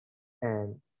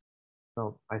 And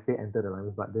I say enter the line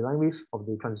width, but the line width of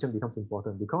the transition becomes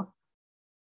important because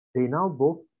they now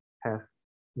both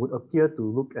would appear to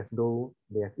look as though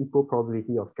they have equal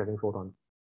probability of scattering photons.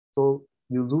 So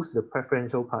you lose the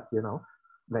preferential part here now.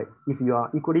 Like if you are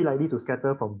equally likely to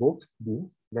scatter from both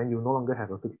beams, then you no longer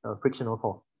have a frictional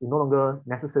force. You no longer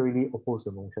necessarily oppose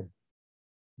the motion.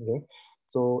 Okay,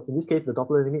 so in this case, the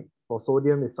Doppler limit for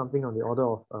sodium is something on the order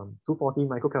of 240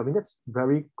 microkelvin. That's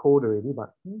very cold already,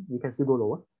 but you can still go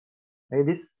lower. And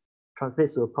this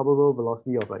translates to a probable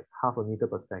velocity of like 0.5 meter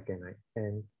per second, right?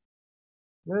 And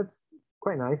that's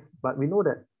quite nice, but we know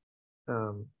that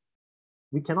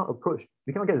we cannot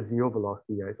get zero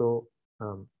velocity, right? So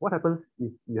what happens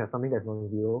if you have something that's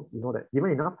non-zero? You know that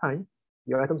given enough time,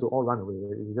 your atoms will all run away.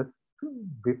 You just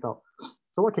drift out.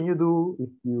 So what can you do if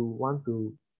you want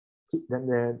to keep them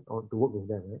there or to work with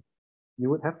them, right? You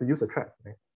would have to use a trap,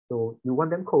 right? So you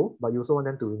want them cold, but you also want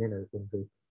them to remain at the same place.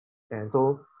 And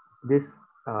so this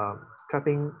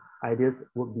trapping ideas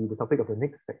would be the topic of the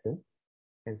next section.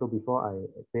 And so before I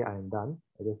say I am done,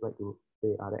 I just like to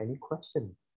say, are there any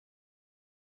questions?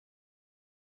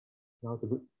 Now it's a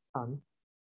good time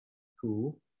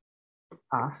to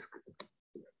ask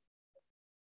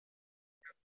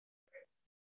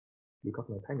because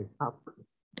my time is up.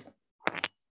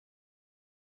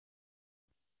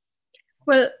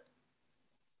 Well,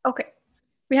 okay.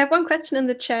 We have one question in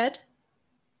the chat.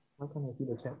 How can I see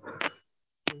the chat?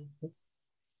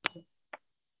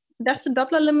 Does the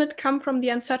Doppler limit come from the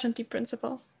uncertainty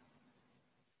principle?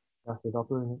 Does the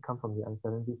Doppler limit come from the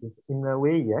uncertainty principle? In a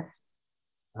way, yes.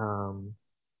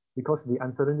 Because the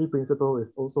uncertainty principle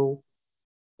is also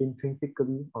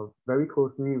intrinsically or very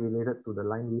closely related to the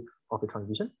line width of the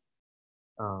transition.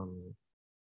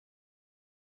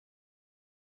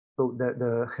 So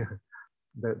the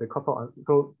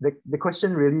the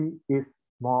question really is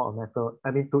more a matter.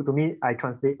 I mean, to me, I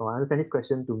translate or I understand this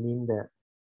question to mean that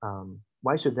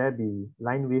why should there be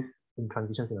line width in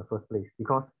transitions in the first place?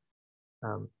 Because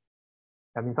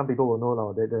I mean, some people will know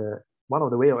now that one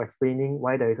of the way of explaining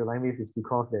why there is a line width is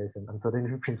because there is an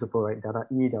uncertainty principle, right? Delta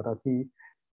E, delta T.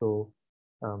 So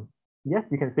yes,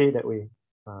 you can say it that way.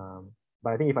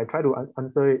 But I think if I try to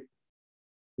answer it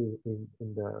in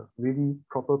the really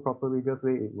proper rigorous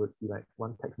way, it would be like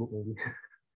one textbook maybe.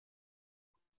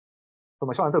 So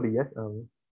my short answer will be yes.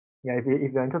 Yeah, if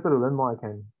you're interested to learn more, I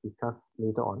can discuss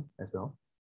later on as well.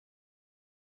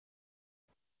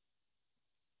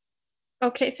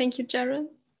 Okay, thank you, Jaren.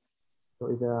 So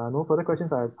if there are no further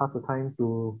questions, I'll pass the time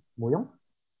to Muyong.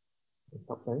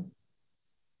 Stop sharing.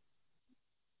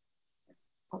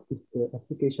 What is the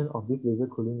application of this laser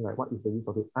cooling? Like, what is the use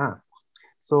of it?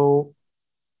 So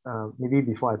maybe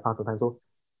before I pass the time. So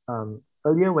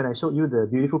earlier when I showed you the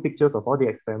beautiful pictures of all the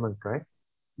experiments, right?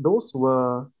 Those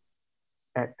were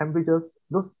at temperatures,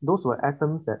 those were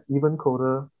atoms at even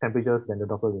colder temperatures than the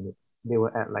Doppler limit. They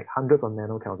were at like hundreds of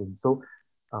nanokelvin. So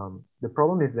the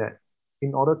problem is that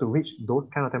in order to reach those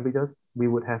kind of temperatures, we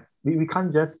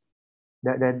can't just,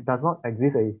 there does not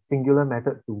exist a singular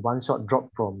method to one-shot drop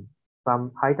from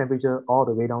some high temperature all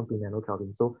the way down to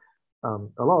nanokelvin. So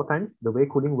a lot of times the way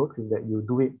cooling works is that you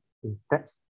do it in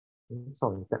steps.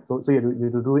 So you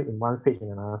do it in one stage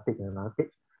and another stage and another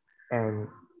stage. And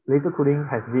laser cooling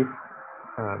has this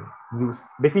use.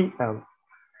 Basically,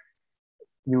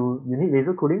 you need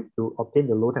laser cooling to obtain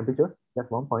the low temperature.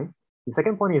 That's one point. The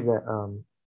second point is that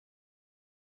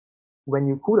when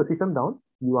you cool the system down,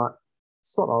 you are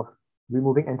sort of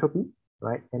removing entropy,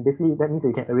 right? And basically that means that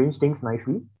you can arrange things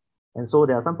nicely. And so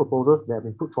there are some proposals that have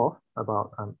been put forth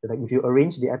about like if you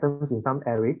arrange the atoms in some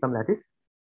array, some lattice,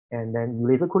 and then you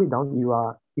laser cool it down, you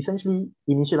are essentially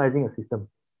initializing a system.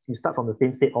 You start from the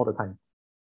same state all the time.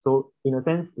 So in a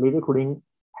sense, laser cooling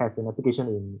has an application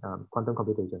in quantum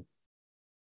computation.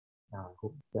 I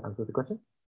hope that answers the question.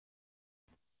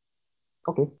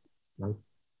 Okay, nice.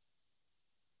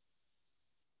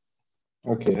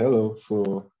 Okay, hello.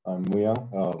 So I'm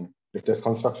Muyang. If there's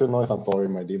construction noise, I'm sorry,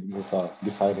 my neighbors are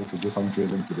deciding to do some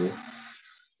drilling today.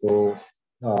 So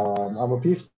I'm a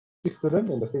PhD student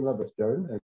in the same lab as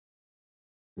Jaren,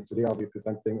 and today I'll be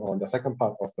presenting on the second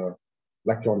part of the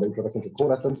lecture on the introduction to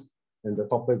cold atoms and the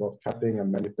topic of trapping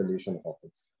and manipulation of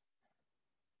atoms.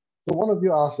 So one of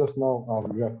you asked just now,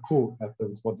 you have cool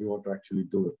atoms, what do you want to actually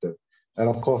do with them? And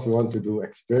of course, we want to do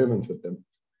experiments with them.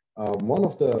 One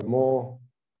of the more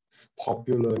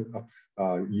popular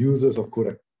users of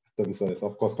cold atoms is,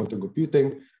 of course, quantum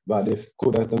computing. But if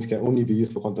cold atoms can only be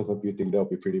used for quantum computing, that'll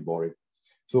be pretty boring.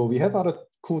 So we have other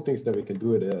cool things that we can do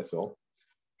with it as well.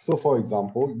 So for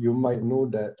example, you might know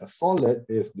that a solid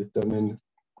is determined,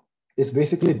 it's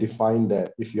basically defined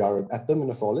that if you are an atom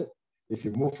in a solid, if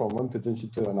you move from one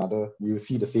position to another, you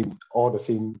see all the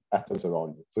same atoms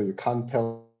around you. So you can't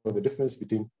tell the difference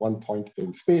between one point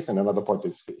in space and another point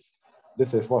in space.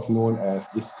 This is what's known as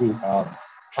discrete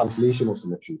translational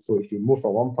symmetry. So if you move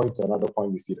from one point to another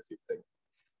point, you see the same thing.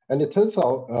 And it turns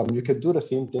out you can do the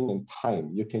same thing in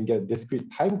time. You can get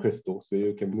discrete time crystals, so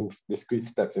you can move discrete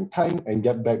steps in time and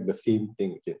get back the same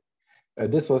thing again.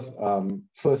 This was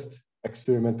first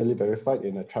experimentally verified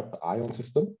in a trapped ion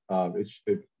system, which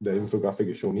the infographic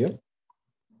is shown here.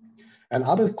 And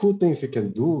other cool things you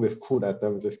can do with cooled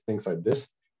atoms is things like this.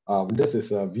 This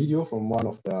is a video from one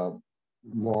of the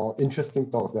more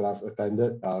interesting talks that I've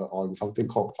attended on something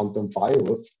called quantum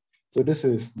fireworks. So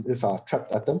these are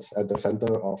trapped atoms at the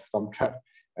center of some trap.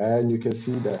 And you can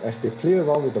see that as they play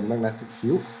around with the magnetic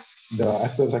field, the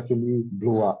atoms actually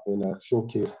blow up in a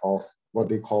showcase of what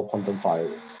they call quantum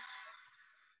fireworks.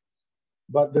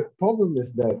 But the problem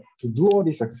is that to do all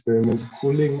these experiments,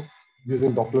 cooling,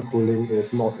 using Doppler cooling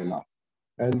is not enough.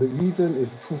 And the reason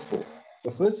is twofold.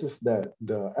 The first is that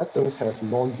the atoms have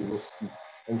non-zero speed.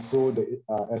 And so,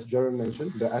 as Jaren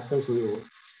mentioned, the atoms will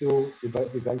still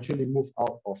eventually move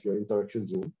out of your interaction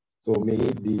zone. So may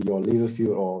it be your laser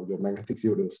field or your magnetic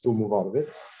field will still move out of it.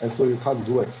 And so you can't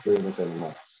do experiments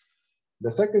anymore. The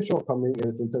second shortcoming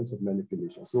is in terms of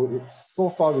manipulation. So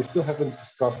far, we still haven't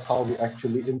discussed how we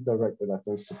actually interact with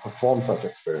atoms to perform such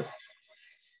experiments.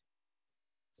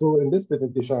 So in this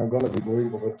presentation, I'm going to be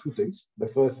going over two things. The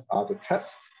first are the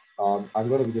traps. I'm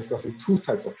going to be discussing two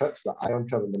types of traps, the ion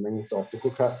trap and the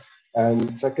magneto-optical trap. And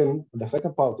the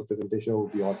second part of the presentation will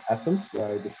be on atoms,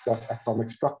 where I discuss atomic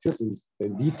structures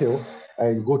in detail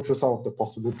and go through some of the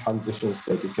possible transitions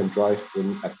that we can drive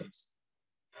in atoms.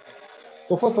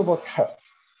 So first of all, traps.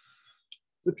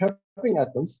 So trapping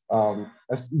atoms,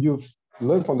 as you've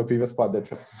learned from the previous part, that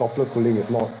Doppler cooling is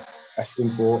not as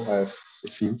simple as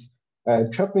it seems.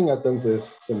 And trapping atoms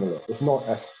is similar. It's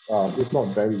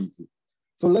not very easy.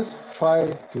 So let's try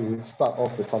to start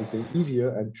off with something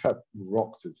easier and trap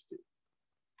rocks instead.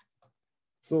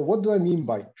 So what do I mean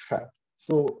by trap?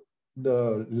 So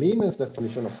the layman's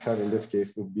definition of trap in this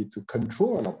case would be to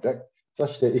control an object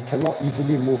such that it cannot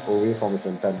easily move away from its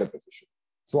intended position.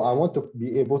 So I want to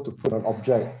be able to put an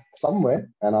object somewhere,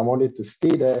 and I want it to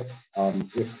stay there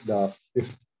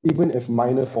even if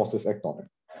minor forces act on it.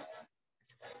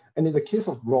 And in the case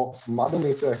of rocks, Mother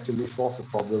Nature actually solved the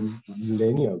problem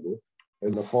millennia ago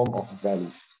in the form of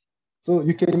valleys. So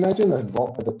you can imagine a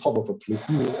rock at the top of a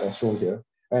plateau, as shown here,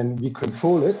 and we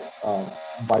control it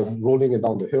by rolling it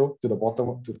down the hill to the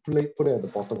bottom, to put it at the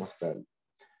bottom of the valley.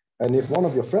 And if one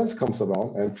of your friends comes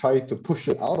around and tries to push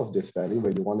it out of this valley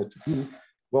where you want it to be,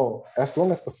 well, as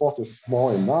long as the force is small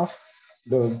enough,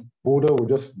 the boulder will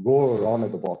just roll around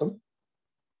at the bottom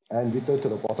and return to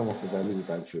the bottom of the valley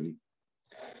eventually.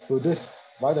 So this,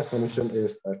 by definition,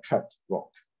 is a trapped rock.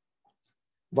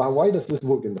 But why does this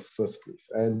work in the first place?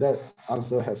 And that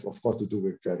answer has, of course, to do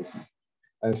with gravity,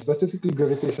 and specifically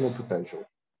gravitational potential.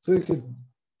 So if you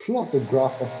plot the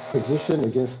graph of position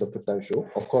against the potential,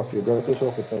 of course, your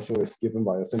gravitational potential is given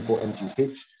by a simple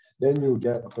mgh, then you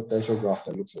get a potential graph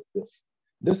that looks like this.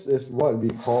 This is what we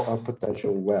call a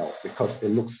potential well, because it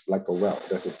looks like a well.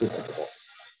 There's a dip at the bottom.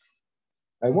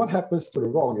 And what happens to the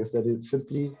rock is that it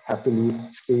simply happily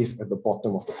stays at the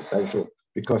bottom of the potential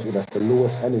because it has the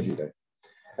lowest energy there.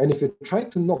 And if you try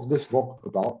to knock this rock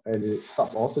about and it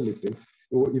starts oscillating,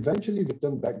 it will eventually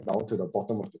return back down to the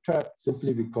bottom of the trap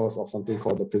simply because of something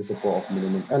called the principle of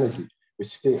minimum energy,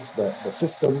 which states that the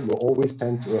system will always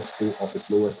tend to a state of its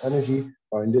lowest energy,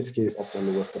 or in this case, of the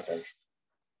lowest potential.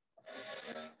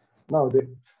 Now,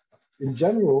 in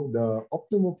general, the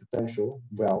optimal potential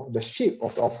well, the shape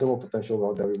of the optimal potential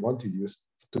well that we want to use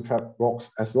to trap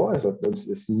rocks as well as atoms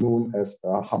is known as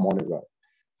a harmonic well,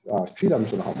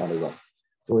 three-dimensional harmonic well.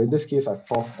 So in this case,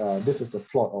 this is a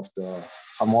plot of the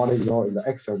harmonic well in the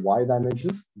x and y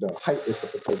dimensions. The height is the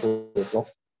potential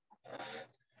itself.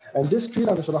 And this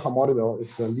three-dimensional harmonic well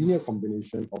is a linear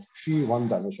combination of three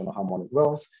one-dimensional harmonic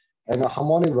wells. And a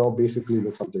harmonic well basically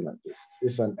looks something like this.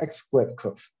 It's an x-squared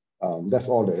curve. That's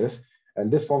all there is. And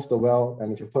this forms the well.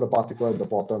 And if you put a particle at the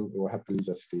bottom, it will happily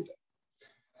just stay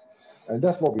there. And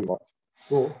that's what we want.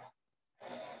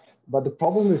 But the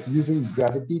problem with using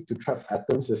gravity to trap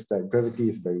atoms is that gravity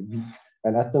is very weak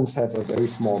and atoms have a very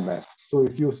small mass. So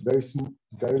it feels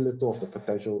very little of the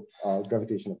potential,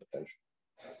 gravitational potential.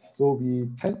 So we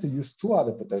tend to use two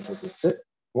other potentials instead.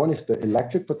 One is the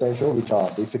electric potential, which are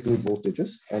basically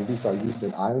voltages, and these are used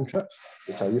in ion traps,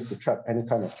 which are used to trap any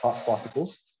kind of charged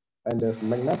particles. And there's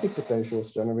magnetic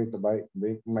potentials generated by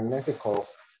magnetic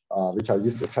coils, which are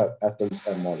used to trap atoms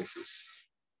and molecules.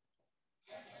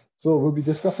 So we'll be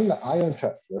discussing the ion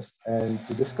trap first. And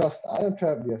to discuss the ion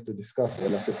trap, we have to discuss the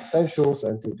electric potentials.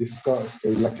 And to discuss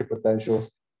the electric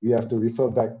potentials, we have to refer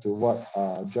back to what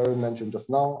Jaren mentioned just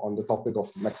now on the topic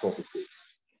of Maxwell's equations.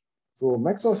 So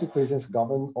Maxwell's equations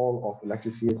govern all of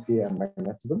electricity and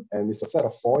magnetism. And it's a set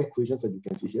of 4 equations that you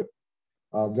can see here.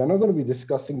 We're not going to be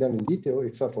discussing them in detail,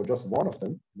 except for just one of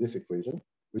them, this equation,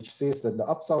 which says that the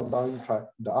upside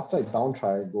down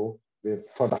triangle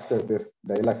producted with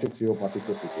the electric field must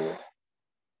equal to 0.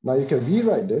 Now you can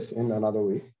rewrite this in another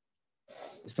way,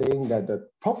 saying that the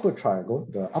proper triangle,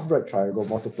 the upright triangle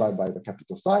multiplied by the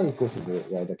capital psi equals to 0,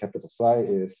 where the capital psi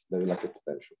is the electric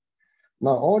potential.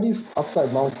 Now all these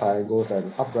upside down triangles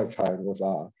and upright triangles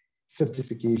are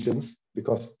simplifications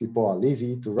because people are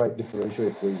lazy to write differential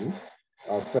equations.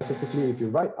 Specifically, if you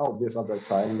write out this upright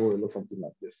triangle, it looks something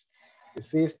like this. It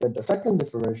says that the second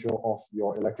differential of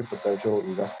your electric potential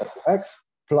with respect to x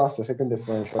plus the second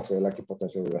differential of the electric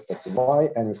potential with respect to y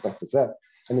and with respect to z.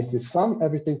 And if you sum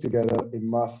everything together, it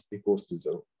must equals to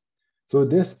 0. So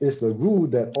this is a rule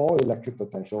that all electric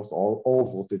potentials or all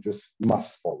voltages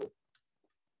must follow.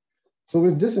 So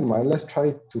with this in mind, let's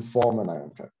try to form an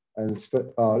ion trap. And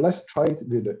let's try it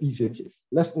with the easier case.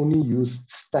 Let's only use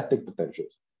static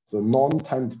potentials, so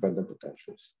non-time dependent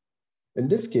potentials. In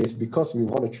this case, because we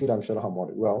want a three-dimensional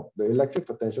harmonic well, the electric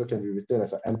potential can be written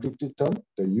as an amplitude term,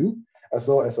 the U, as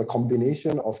well as a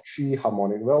combination of 3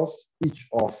 harmonic wells, which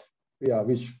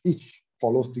each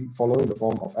following the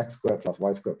form of x squared plus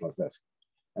y squared plus z.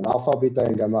 And alpha, beta,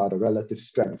 and gamma are the relative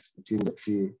strengths between the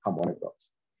 3 harmonic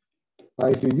wells. Now,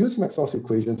 if you use Maxwell's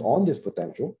equations on this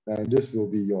potential, and this will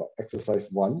be your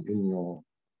exercise 1 in your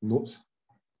notes,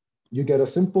 you get a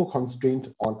simple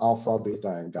constraint on alpha, beta,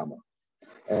 and gamma.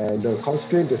 And the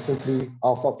constraint is simply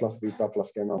alpha plus beta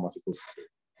plus gamma must equal to 0.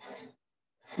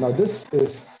 Now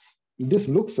this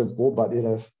looks simple, but it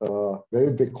has a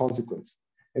very big consequence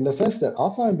in the sense that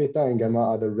alpha and beta and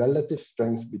gamma are the relative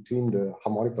strengths between the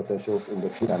harmonic potentials in the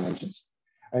 3 dimensions.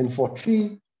 And for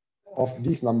 3 of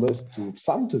these numbers to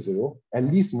sum to 0, at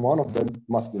least one of them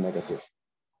must be negative.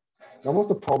 Now, what's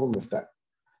the problem with that?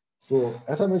 So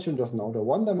as I mentioned just now, the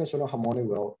one-dimensional harmonic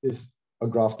well is a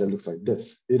graph that looks like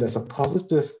this. It is a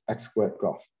positive x squared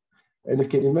graph. And you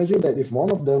can imagine that if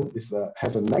one of them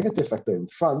has a negative factor in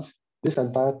front, this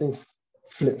entire thing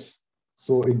flips.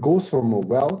 So it goes from a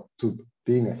well to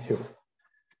being a hill.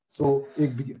 So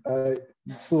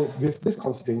with this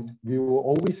constraint, we will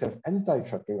always have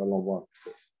anti-trapping along one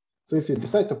axis. So if you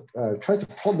decide to try to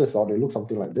plot this out, it looks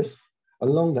something like this.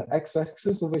 Along the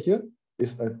x-axis over here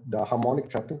is the harmonic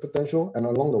trapping potential, and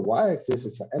along the y-axis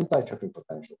is the anti-trapping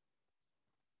potential.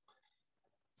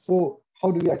 So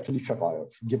how do we actually trap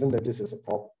ions, given that this is a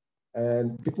problem?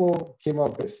 And people came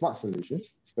up with smart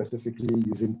solutions, specifically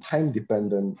using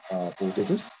time-dependent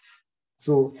voltages.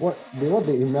 So what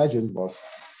they imagined was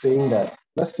saying that,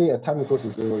 let's say at time equals to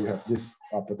 0, you have this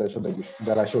potential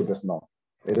that I showed just now.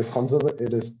 It is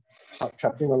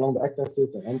trapping along the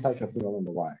x-axis and anti-trapping along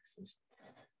the y-axis.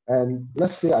 And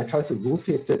let's say I try to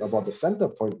rotate it about the center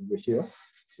point over here,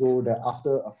 so that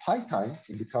after a pi time,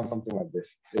 it becomes something like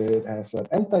this. It has an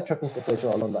anti-trapping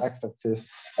potential along the x-axis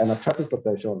and a trapping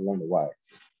potential along the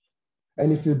y-axis.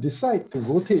 And if you decide to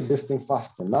rotate this thing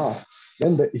fast enough,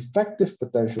 then the effective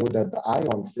potential that the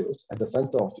ion feels at the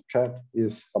center of the trap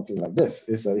is something like this.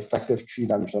 It's an effective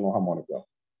three-dimensional harmonic graph.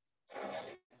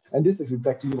 And this is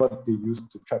exactly what they use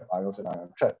to trap ions in ion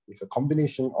trap. It's a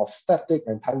combination of static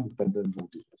and time-dependent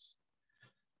voltages.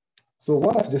 So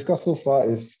what I've discussed so far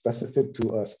is specific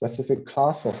to a specific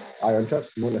class of ion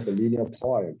traps known as a linear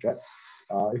Paul ion trap.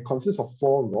 It consists of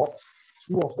 4 rods.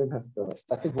 2 of them has the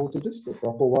static voltages, the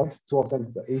purple ones. 2 of them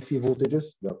is the AC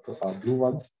voltages, the blue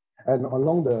ones. And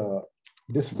along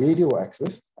this radial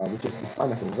axis, which is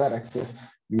defined as a z-axis,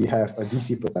 we have a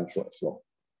DC potential as well.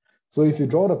 So if you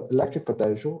draw the electric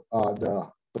potential, the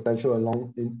potential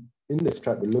along in this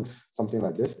trap, it looks something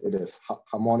like this. It is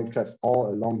harmonic traps all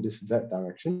along this Z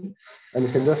direction. And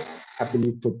you can just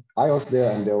happily put ions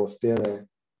there and they will stay there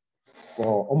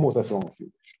for almost as long as you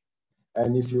wish.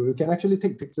 And if you can actually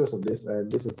take pictures of this, and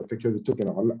this is the picture we took in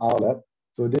our lab.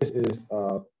 So this is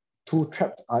 2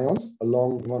 trapped ions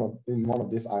along one of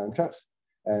these ion traps.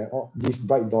 And these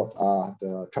bright dots are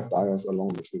the trapped ions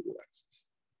along this radial axis.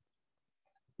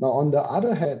 Now, on the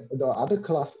other hand, the other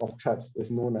class of traps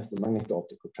is known as the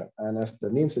magneto-optical trap. And as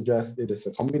the name suggests, it is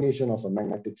a combination of a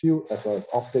magnetic field as well as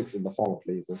optics in the form of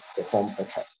lasers that form a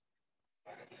trap.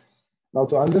 Now,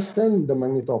 to understand the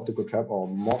magneto-optical trap, or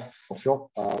MOT for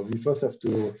short, we first have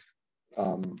to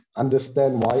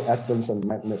understand why atoms and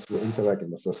magnets will interact in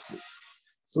the first place.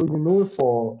 So you know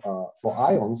for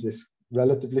ions, it's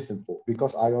relatively simple.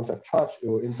 Because ions have charge, it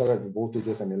will interact with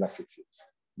voltages and electric fields.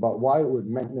 But why would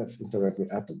magnets interact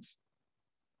with atoms?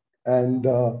 And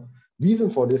the reason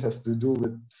for this has to do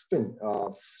with spin.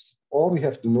 All we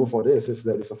have to know for this is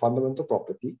that it's a fundamental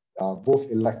property,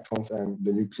 both electrons and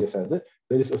the nucleus has it,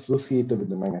 that is associated with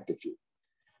the magnetic field.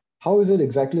 How is it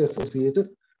exactly associated?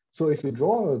 So if you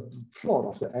draw a plot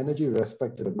of the energy with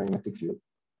respect to the magnetic field,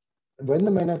 when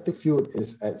the magnetic field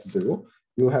is at 0,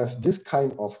 you have this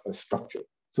kind of a structure.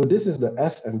 So this is the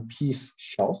S and P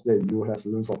shells that you have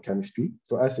learned from chemistry.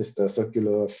 So S is the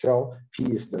circular shell, P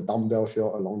is the dumbbell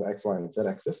shell along the X, Y, and Z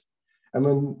axis. And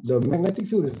when the magnetic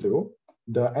field is 0,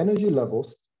 the energy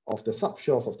levels of the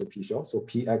subshells of the P shell, so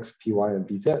Px, Py, and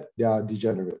Pz, they are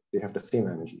degenerate. They have the same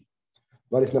energy.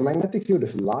 But if the magnetic field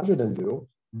is larger than 0,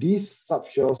 these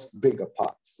subshells break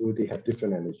apart, so they have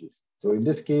different energies. So in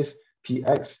this case,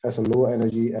 Px has a lower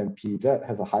energy and Pz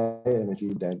has a higher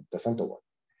energy than the center one.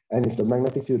 And if the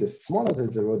magnetic field is smaller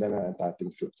than 0, then the entire thing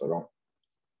flips around.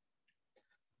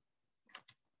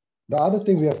 The other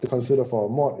thing we have to consider for a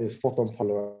MOT is photon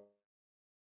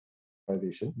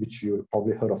polarization, which you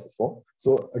probably heard of before.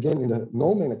 So again, in the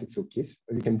no magnetic field case,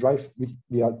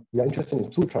 we are interested in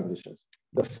 2 transitions.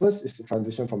 The first is the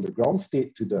transition from the ground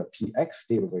state to the Px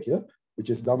state over here, which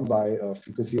is done by a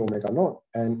frequency omega naught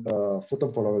and a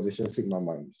photon polarization sigma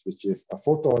minus, which is a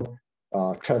photon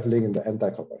traveling in the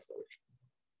anti-clockwise direction.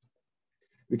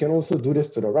 We can also do this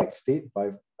to the right state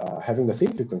by having the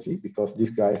same frequency, because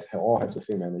these guys all have the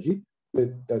same energy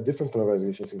with a different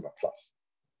polarization sigma plus.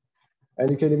 And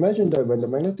you can imagine that when the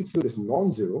magnetic field is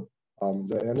non-zero,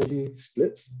 the energy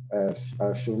splits, as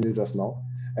I've shown you just now,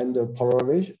 and the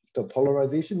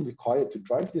polarization required to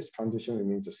drive this transition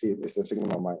remains the same, it's the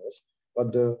sigma minus,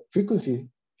 but the frequency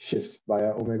shifts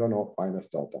via omega naught minus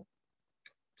delta.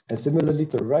 And similarly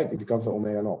to the right, it becomes an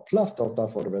omega naught plus delta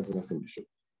for the resonance condition.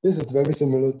 This is very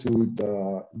similar to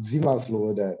the Zeeman's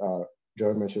law that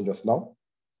Jaren mentioned just now,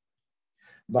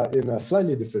 but in a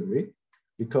slightly different way,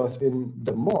 because in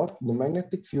the MOT, the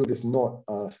magnetic field is not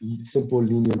a simple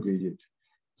linear gradient.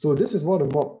 So this is what a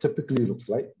MOT typically looks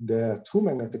like. There are 2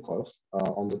 magnetic coils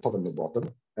on the top and the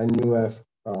bottom, and you have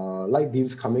light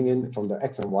beams coming in from the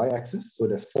X and Y axis. So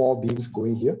there's 4 beams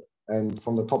going here, and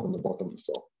from the top and the bottom as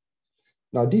well.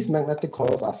 Now, these magnetic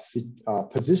coils are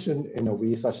positioned in a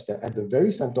way such that at the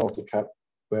very center of the trap,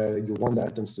 where you want the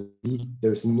atoms to be,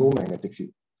 there is no magnetic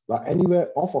field. But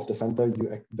anywhere off of the center,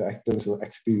 the atoms will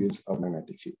experience a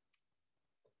magnetic field.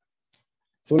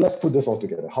 So let's put this all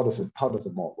together. How does it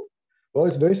MOT work? Well,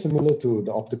 it's very similar to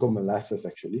the optical molasses,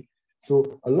 actually.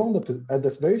 So at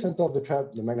the very center of the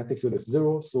trap, the magnetic field is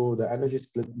 0. So the energy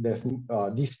split,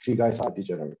 these 3 guys are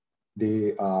degenerate.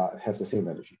 They have the same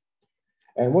energy.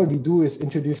 And what we do is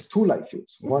introduce 2 light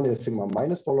fields. One is sigma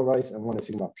minus polarized and one is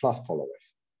sigma plus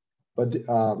polarized. But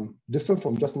different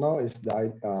from just now is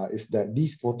that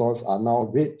these photons are now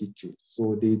rate decayed.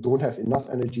 So they don't have enough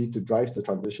energy to drive the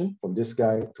transition from this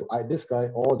guy to this guy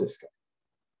or this guy.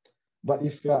 But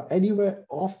if you are anywhere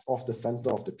off of the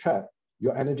center of the trap,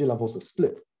 your energy levels will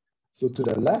split. So to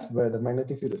the left, where the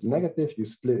magnetic field is negative, you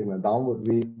split in a downward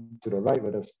way. To the right,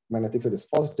 where the magnetic field is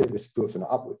positive, it splits in an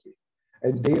upward way.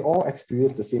 And they all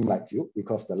experience the same light field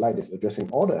because the light is addressing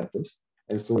all the atoms.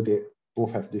 And so they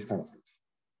both have this kind of things.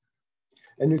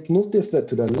 And you can notice that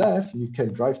to the left, you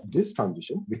can drive this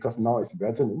transition because now it's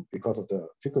resonant because of the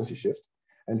frequency shift.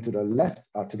 And to the left,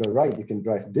 to the right, you can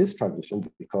drive this transition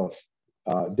because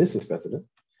this is resonant.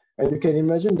 And you can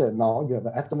imagine that now you have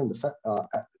an atom in the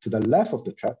to the left of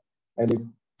the trap, and it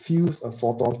feels a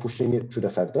photon pushing it to the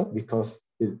center because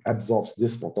it absorbs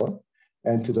this photon.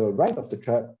 And to the right of the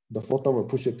trap, the photon will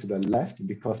push it to the left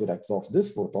because it absorbs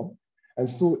this photon. And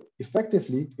so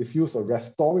effectively, it feels a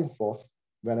restoring force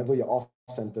whenever you're off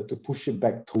center to push it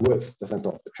back towards the center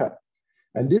of the trap.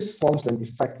 And this forms an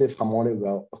effective harmonic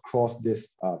well across this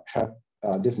trap,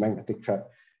 this magnetic trap,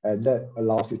 and that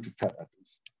allows you to trap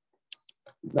atoms.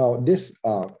 Now this,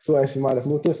 so as you might have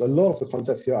noticed, a lot of the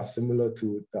concepts here are similar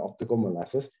to the optical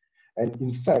molasses. And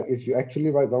in fact, if you actually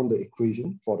write down the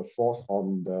equation for the force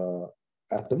on the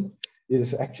atom, it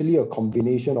is actually a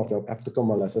combination of your optical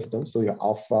molasses term, so your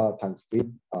alpha times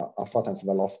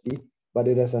velocity, but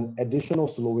it has an additional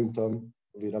slowing term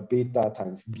with a beta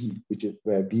times B, which is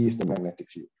where B is the magnetic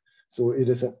field. So it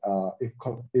is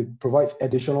it provides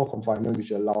additional confinement,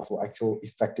 which allows for actual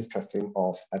effective trapping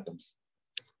of atoms.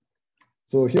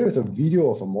 So here is a video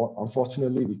of a mod.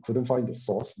 Unfortunately, we couldn't find the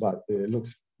source, but it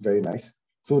looks very nice.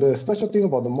 So the special thing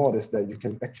about the mod is that you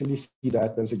can actually see the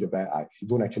atoms with your bare eyes. You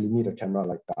don't actually need a camera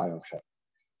like the ion trap.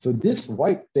 So this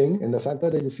white thing in the center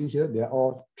that you see here, they're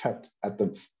all trapped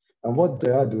atoms. And what they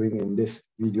are doing in this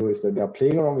video is that they're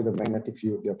playing around with the magnetic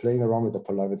field, they're playing around with the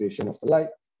polarization of the light,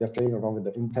 they're playing around with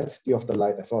the intensity of the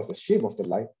light as well as the shape of the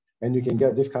light. And you can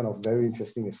get this kind of very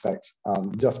interesting effects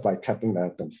just by trapping the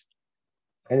atoms.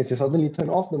 And if you suddenly turn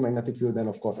off the magnetic field, then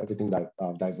of course everything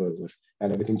diverges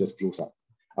and everything just blows up.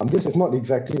 This is not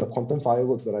exactly the quantum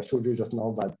fireworks that I showed you just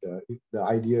now, but the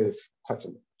idea is quite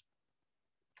similar.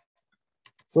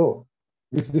 So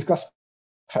we've discussed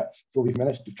traps. So we've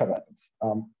managed to trap atoms.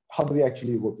 How do we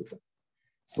actually work with them?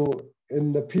 So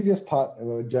in the previous part,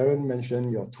 Jaren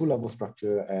mentioned your two-level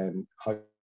structure and how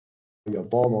your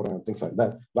Bohr model and things like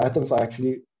that. But atoms are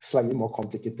actually slightly more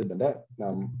complicated than that.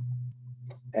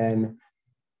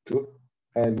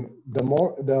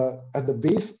 At the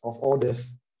base of all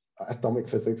this atomic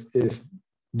physics is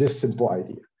this simple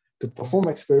idea. To perform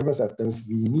experiments with atoms,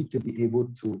 we need to be able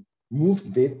to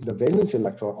move the valence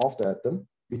electron of the atom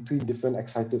between different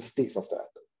excited states of the atom.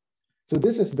 So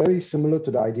this is very similar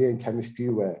to the idea in chemistry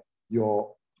where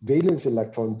your valence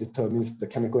electron determines the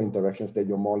chemical interactions that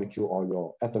your molecule or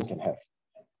your atom can have.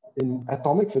 In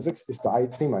atomic physics, it's the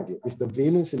same idea. It's the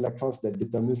valence electrons that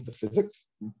determines the physics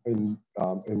in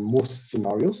most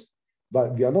scenarios,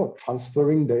 but we are not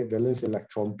transferring the valence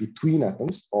electron between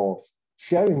atoms or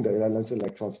sharing the valence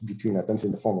electrons between atoms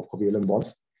in the form of covalent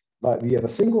bonds. But we have a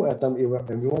single atom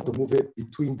and we want to move it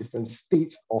between different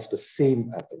states of the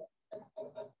same atom.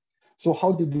 So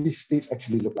how do these states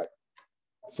actually look like?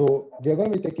 So we are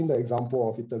going to be taking the example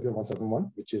of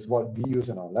ytterbium-171, which is what we use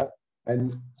in our lab.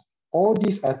 And all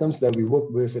these atoms that we work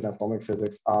with in atomic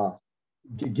physics are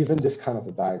given this kind of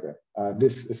a diagram.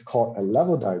 This is called a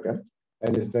level diagram,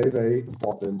 and it's very, very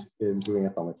important in doing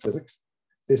atomic physics.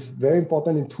 It's very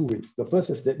important in two ways. The first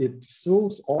is that it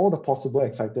shows all the possible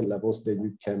excited levels that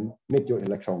you can make your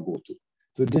electron go to.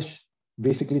 So this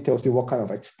basically tells you what kind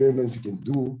of experiments you can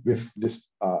do with this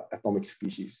atomic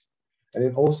species. And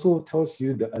it also tells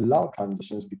you the allowed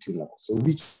transitions between levels. So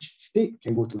which state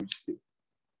can go to which state.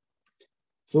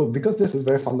 So because this is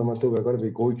very fundamental, we're going to be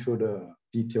going through the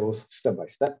details step by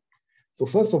step. So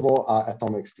first of all are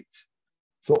atomic states.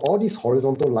 So all these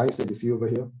horizontal lines that you see over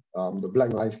here, the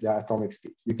black lines, they are atomic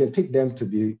states. You can take them to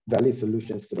be valid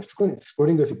solutions to the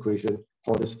Schrodinger's equation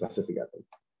for this specific atom.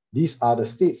 These are the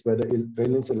states where the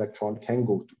valence electron can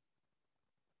go to.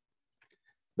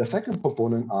 The second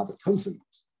component are the term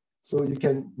symbols. So you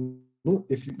can,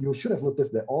 you should have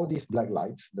noticed that all these black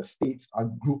lines, the states are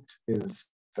grouped in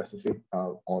specific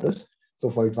orders.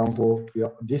 So for example,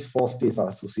 these four states are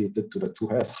associated to the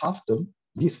 2s half term.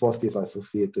 These four states are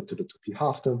associated to the 2p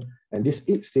half term, and these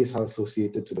 8 states are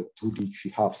associated to the 2d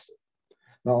 3 half term.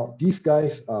 Now, these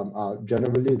guys are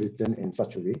generally written in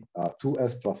such a way,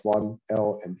 2s plus 1,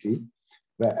 L, and J,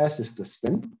 where S is the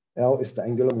spin, L is the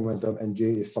angular momentum, and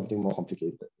J is something more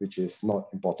complicated, which is not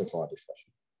important for our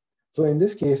discussion. So in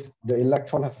this case, the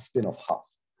electron has a spin of half,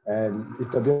 and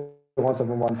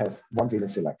ytterbium-171 has one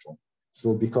valence electron.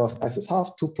 So because S is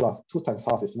half, 2 times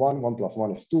half is 1, 1 plus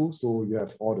 1 is 2, so you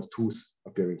have all the 2s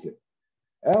appearing here.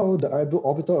 L, the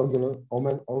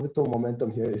orbital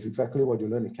momentum here is exactly what you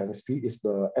learn in chemistry. It's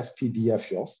the SPDF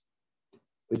shells,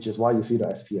 which is why you see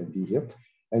the SP and D here.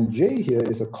 And J here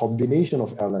is a combination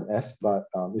of L and S, but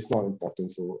it's not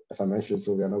important. So as I mentioned,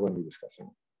 so we are not going to be discussing.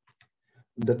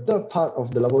 The third part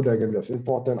of the level diagram that's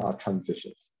important are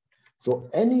transitions. So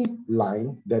any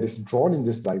line that is drawn in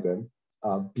this diagram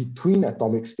between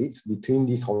atomic states, between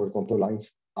these horizontal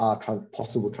lines, are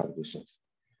possible transitions.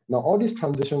 Now, all these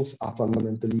transitions are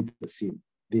fundamentally the same.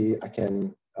 The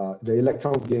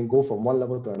electron can go from one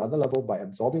level to another level by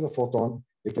absorbing a photon.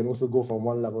 It can also go from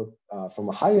one level, from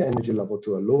a higher energy level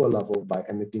to a lower level by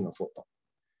emitting a photon.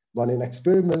 But in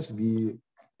experiments, we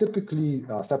typically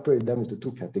separate them into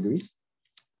two categories.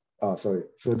 So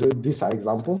these are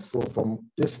examples. So from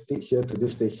this state here to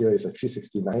this state here is a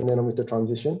 369 nanometer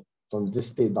transition. From this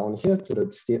state down here to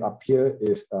the state up here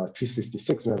is a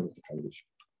 356 nanometer transition.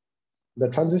 The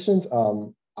transitions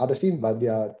are the same, but they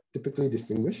are typically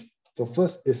distinguished. So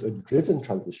first is a driven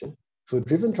transition. So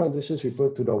driven transitions refer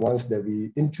to the ones that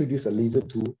we introduce a laser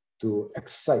to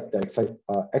excite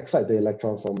the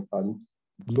electron from a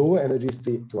lower energy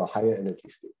state to a higher energy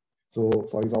state. So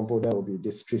for example, that will be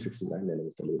this 369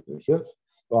 nanometer laser here.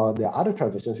 There are other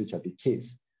transitions which are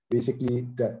decays. Basically,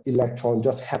 the electron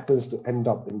just happens to end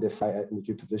up in this high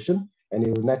energy position, and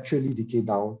it will naturally decay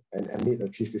down and emit a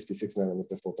 356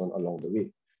 nanometer photon along the way.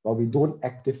 But we don't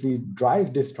actively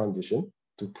drive this transition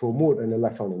to promote an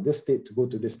electron in this state to go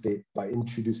to this state by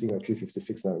introducing a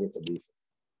 356 nanometer laser.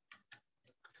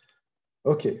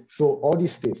 Okay, so all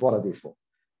these states, what are they for?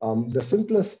 The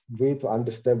simplest way to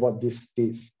understand what these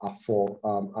states are for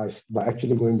is by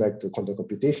actually going back to quantum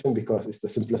computation, because it's the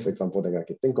simplest example that I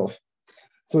can think of.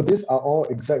 So these are all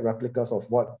exact replicas of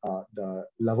what the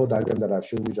level diagram that I've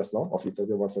shown you just now of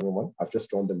ytterbium 171. I've just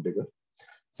drawn them bigger.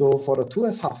 So for the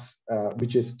 2s half,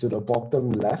 which is to the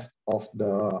bottom left of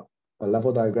the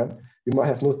level diagram, you might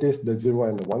have noticed the 0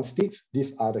 and the 1 states.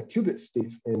 These are the qubit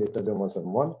states in ytterbium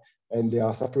 171, and they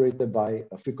are separated by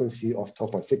a frequency of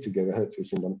 12.6 gigahertz,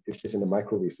 which is in the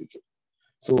microwave region.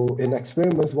 So in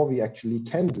experiments, what we actually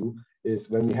can do is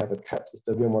when we have a trapped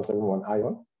ytterbium 171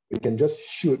 ion, we can just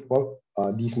shoot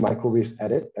these microwaves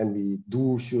at it, and we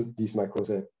do shoot these microwaves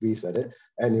at it,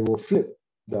 and it will flip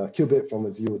the qubit from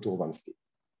a 0 to a 1 state.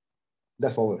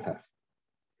 That's all we'll have.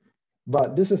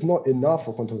 But this is not enough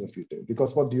for quantum computing,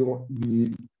 because what do you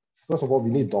want? First of all, we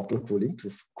need Doppler cooling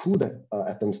to cool the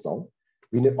atoms down.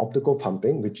 We need optical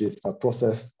pumping, which is a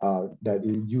process that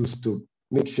is used to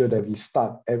make sure that we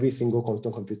start every single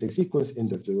quantum computing sequence in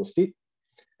the 0 state.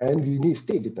 And we need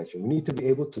state detection. We need to be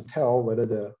able to tell whether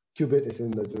the qubit is in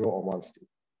the 0 or 1 state.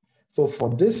 So for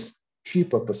these three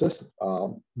purposes,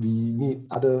 we need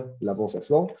other levels as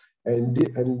well. And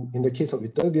in the case of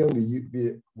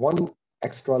ytterbium, one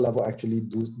extra level actually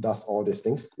does all these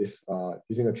things, is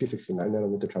using a 369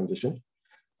 nanometer transition.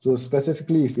 So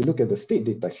specifically, if you look at the state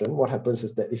detection, what happens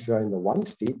is that if you're in the 1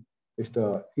 state, if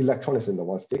the electron is in the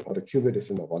 1 state or the qubit is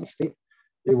in the 1 state,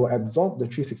 it will absorb the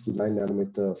 369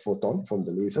 nanometer photon from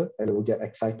the laser, and it will get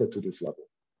excited to this level.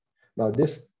 Now,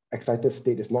 this excited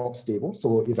state is not stable, so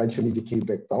will eventually decay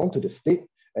back down to the state,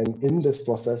 and in this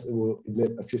process, it will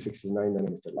emit a 369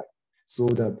 nanometer light. So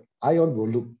the ion will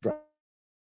look bright.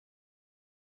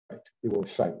 It will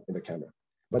shine in the camera.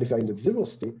 But if you're in the 0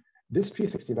 state, this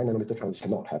 369 nanometer transition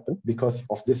cannot happen because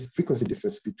of this frequency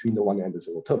difference between the 1 and the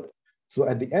 0 term. So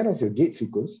at the end of your gate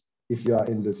sequence, if you are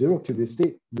in the 0 qubit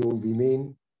state, you will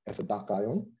remain as a dark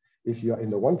ion. If you are in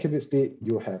the 1 qubit state,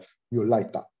 you'll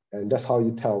light up. And that's how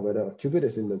you tell whether a qubit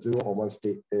is in the 0 or 1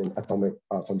 state in atomic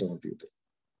quantum computing.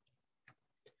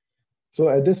 So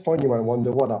at this point, you might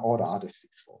wonder, what are all the other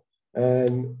states for?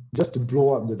 And just to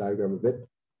blow up the diagram a bit,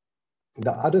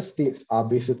 the other states are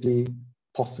basically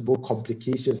possible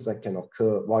complications that can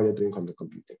occur while you're doing quantum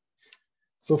computing.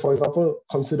 So for example,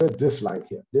 consider this line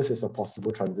here. This is a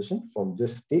possible transition from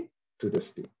this state to this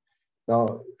state.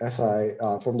 Now, as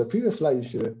from the previous slide, you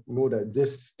should know that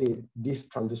this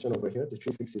transition over here, the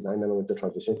 369 nanometer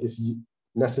transition, is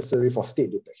necessary for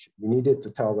state detection. You need it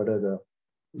to tell whether the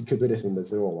qubit is in the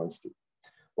 0 or 1 state.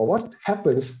 But what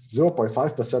happens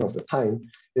 0.5% of the time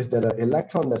is that an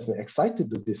electron that's been excited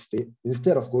to this state,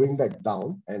 instead of going back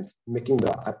down and making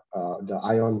the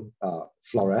ion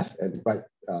fluoresce and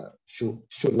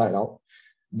shoot light out,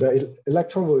 the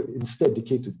electron will instead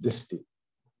decay to this state.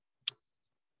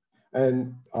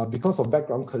 And because of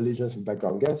background collisions with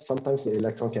background gas, sometimes the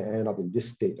electron can end up in this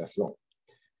state as well.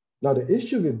 Now, the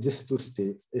issue with these two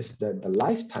states is that the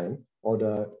lifetime, or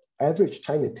the average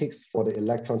time it takes for the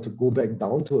electron to go back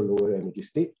down to a lower energy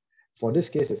state, for this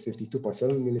case, it's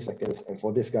 52.7 milliseconds, and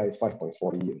for this guy, it's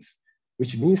 5.4 years,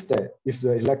 which means that if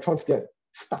the electrons get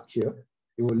stuck here,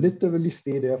 it will literally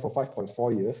stay there for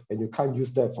 5.4 years, and you can't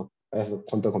use that as a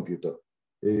quantum computer.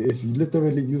 It's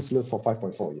literally useless for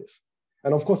 5.4 years.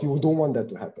 And of course, you don't want that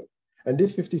to happen. And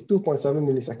this 52.7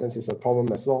 milliseconds is a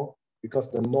problem as well,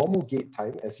 because the normal gate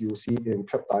time, as you see in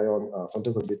trapped ion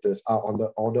quantum computers, are on the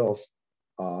order of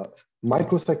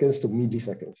microseconds to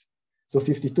milliseconds. So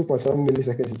 52.7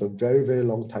 milliseconds is a very, very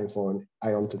long time for an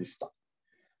ion to be stuck.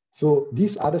 So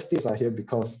these other states are here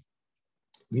because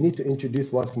we need to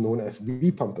introduce what's known as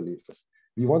repumpolators.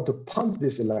 We want to pump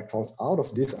these electrons out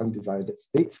of these undesired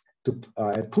states to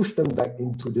and push them back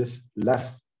into this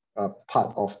left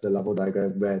part of the level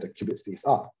diagram where the qubit states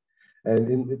are. And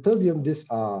in Ytterbium,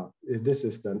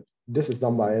 this is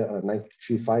done by a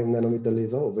 935 nanometer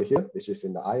laser over here, which is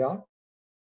in the IR.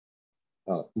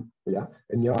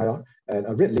 In near IR, and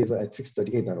a red laser at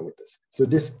 638 nanometers. So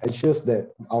this ensures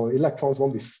that our electrons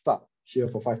won't be stuck here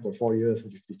for 5.4 years,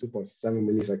 52.7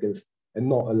 milliseconds, and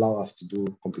not allow us to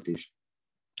do computation.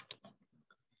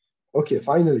 Okay,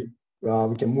 finally,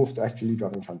 we can move to actually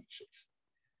driving transitions.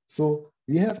 So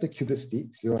we have the qubit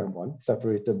state 0 and 1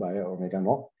 separated by omega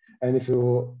naught, and if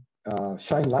you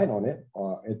shine light on it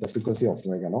at the frequency of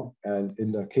omega naught, and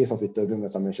in the case of Ytterbium,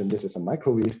 as I mentioned, this is a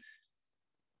microwave.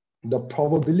 The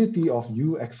probability of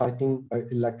you exciting an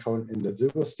electron in the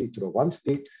 0 state to the 1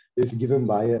 state is given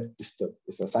by a distance.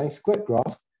 It's a sine squared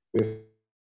graph with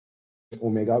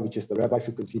omega, which is the rabbi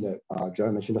frequency that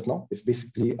Jaren mentioned just now. It's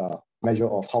basically a measure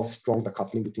of how strong the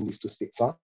coupling between these two states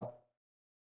are.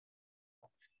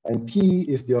 And T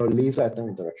is your laser atom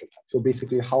interaction time. So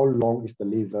basically, how long is the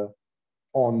laser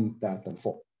on the atom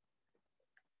for?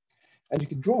 And you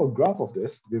can draw a graph of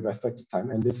this with respect to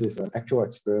time, and this is an actual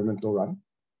experimental run.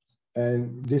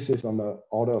 And this is on the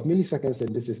order of milliseconds,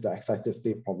 and this is the excited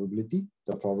state probability,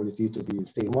 the probability to be in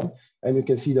state 1. And you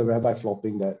can see the rabbi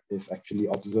flopping that is actually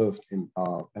observed in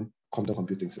quantum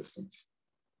computing systems.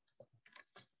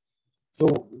 So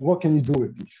what can you do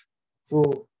with these?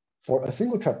 So for a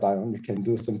single trapped ion, you can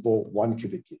do simple 1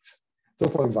 qubit gates. So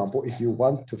for example, if you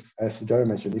want to, as Jaren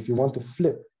mentioned, if you want to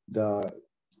flip the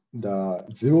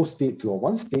 0 state to a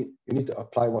 1 state, you need to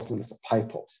apply what's known as a pi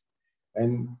pulse,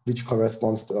 and which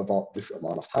corresponds to about this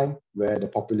amount of time where the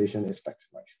population is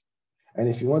maximized. And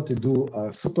if you want to do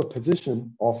a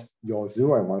superposition of your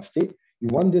 0 and 1 state, you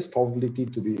want this probability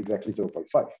to be exactly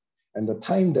 0.5. And the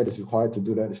time that is required to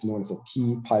do that is known as a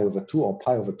t pi over 2 or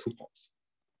pi over 2 pulse.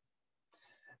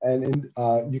 And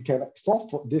you can solve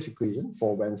for this equation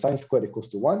for when sine squared equals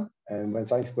to 1 and when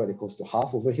sine squared equals to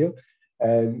half over here.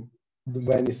 And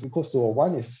when it's equals to a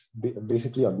 1, it's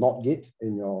basically a NOT gate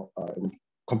in your in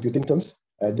computing terms.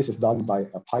 This is done by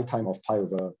a pi time of pi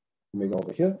over omega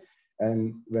over here.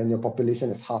 And when your population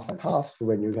is half and half, so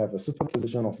when you have a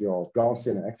superposition of your ground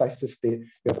state and excited state,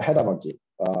 you have a head-up gate,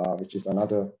 which is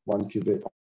another 1 qubit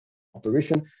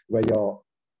operation, where your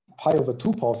pi over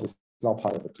 2 pulse is now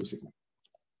pi over 2 sigma.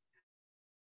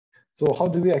 So how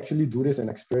do we actually do this in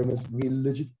experiments? We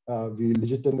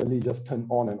legitimately just turn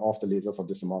on and off the laser for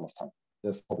this amount of time.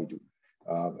 That's what we do.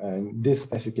 And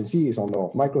this, as you can see, is on the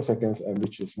order of microseconds, and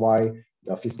which is why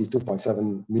the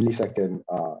 52.7 millisecond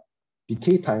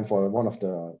decay time for one of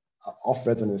the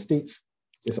off-resonance states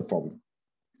is a problem.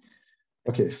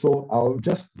 Okay, so I'll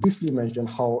just briefly mention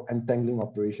how entangling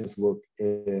operations work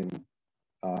in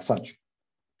such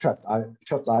trapped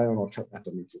ion or trapped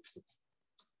atomic systems.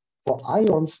 For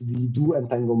ions, we do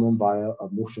entanglement via a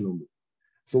motional move.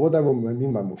 So what do I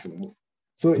mean by motional move?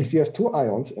 So if you have 2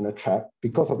 ions in a trap,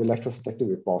 because of electrostatic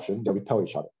repulsion, they repel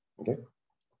each other, okay?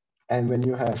 And when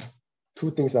you have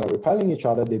 2 things that are repelling each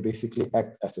other, they basically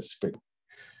act as a spring.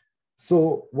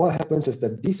 So what happens is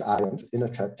that these ions in a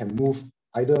trap can move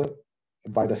either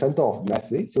by the center of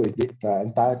mass way, so the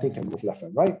entire thing can move left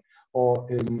and right, or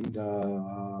in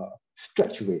the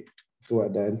stretch way, so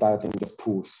the entire thing just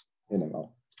pulls in and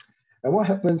out. And what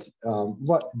happens,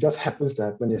 what just happens to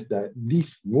happen is that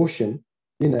this motion,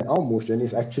 in and out motion,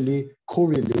 is actually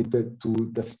correlated to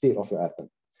the state of your atom.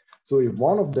 So if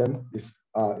one of them is,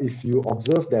 if you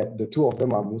observe that the 2 of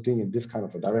them are moving in this kind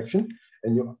of a direction,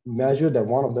 and you measure that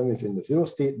one of them is in the 0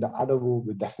 state, the other will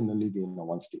definitely be in the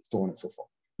 1 state, so on and so forth.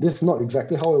 This is not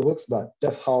exactly how it works, but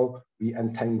that's how we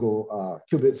entangle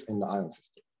qubits in the ion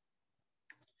system.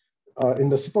 In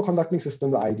the superconducting system,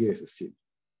 the idea is the same.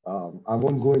 I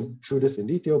won't go through this in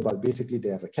detail, but basically they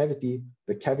have a cavity.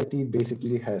 The cavity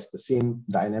basically has the same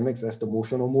dynamics as the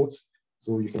motional modes.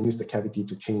 So you can use the cavity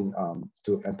to chain,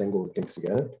 to entangle things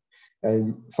together.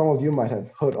 And some of you might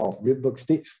have heard of Rydberg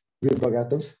states, Rydberg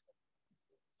atoms.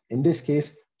 In this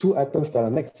case, 2 atoms that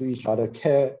are next to each other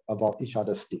care about each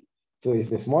other's state. So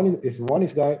if one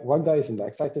guy is in the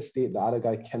excited state, the other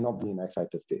guy cannot be in the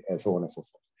excited state, and so on and so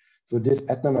forth. So these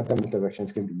atom-atom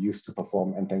interactions can be used to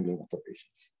perform entangling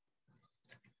operations.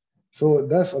 So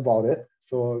that's about it.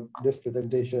 So this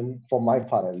presentation, for my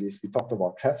part at least, we talked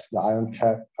about traps, the ion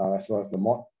trap, as well as the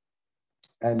mod,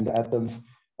 and the atoms,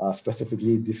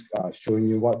 specifically showing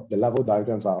you what the level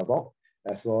diagrams are about,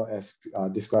 as well as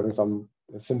describing some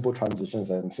simple transitions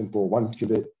and simple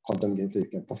 1-qubit quantum gains that you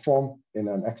can perform in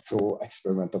an actual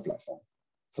experimental platform.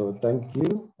 So thank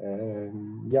you,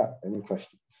 and yeah, any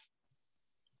questions?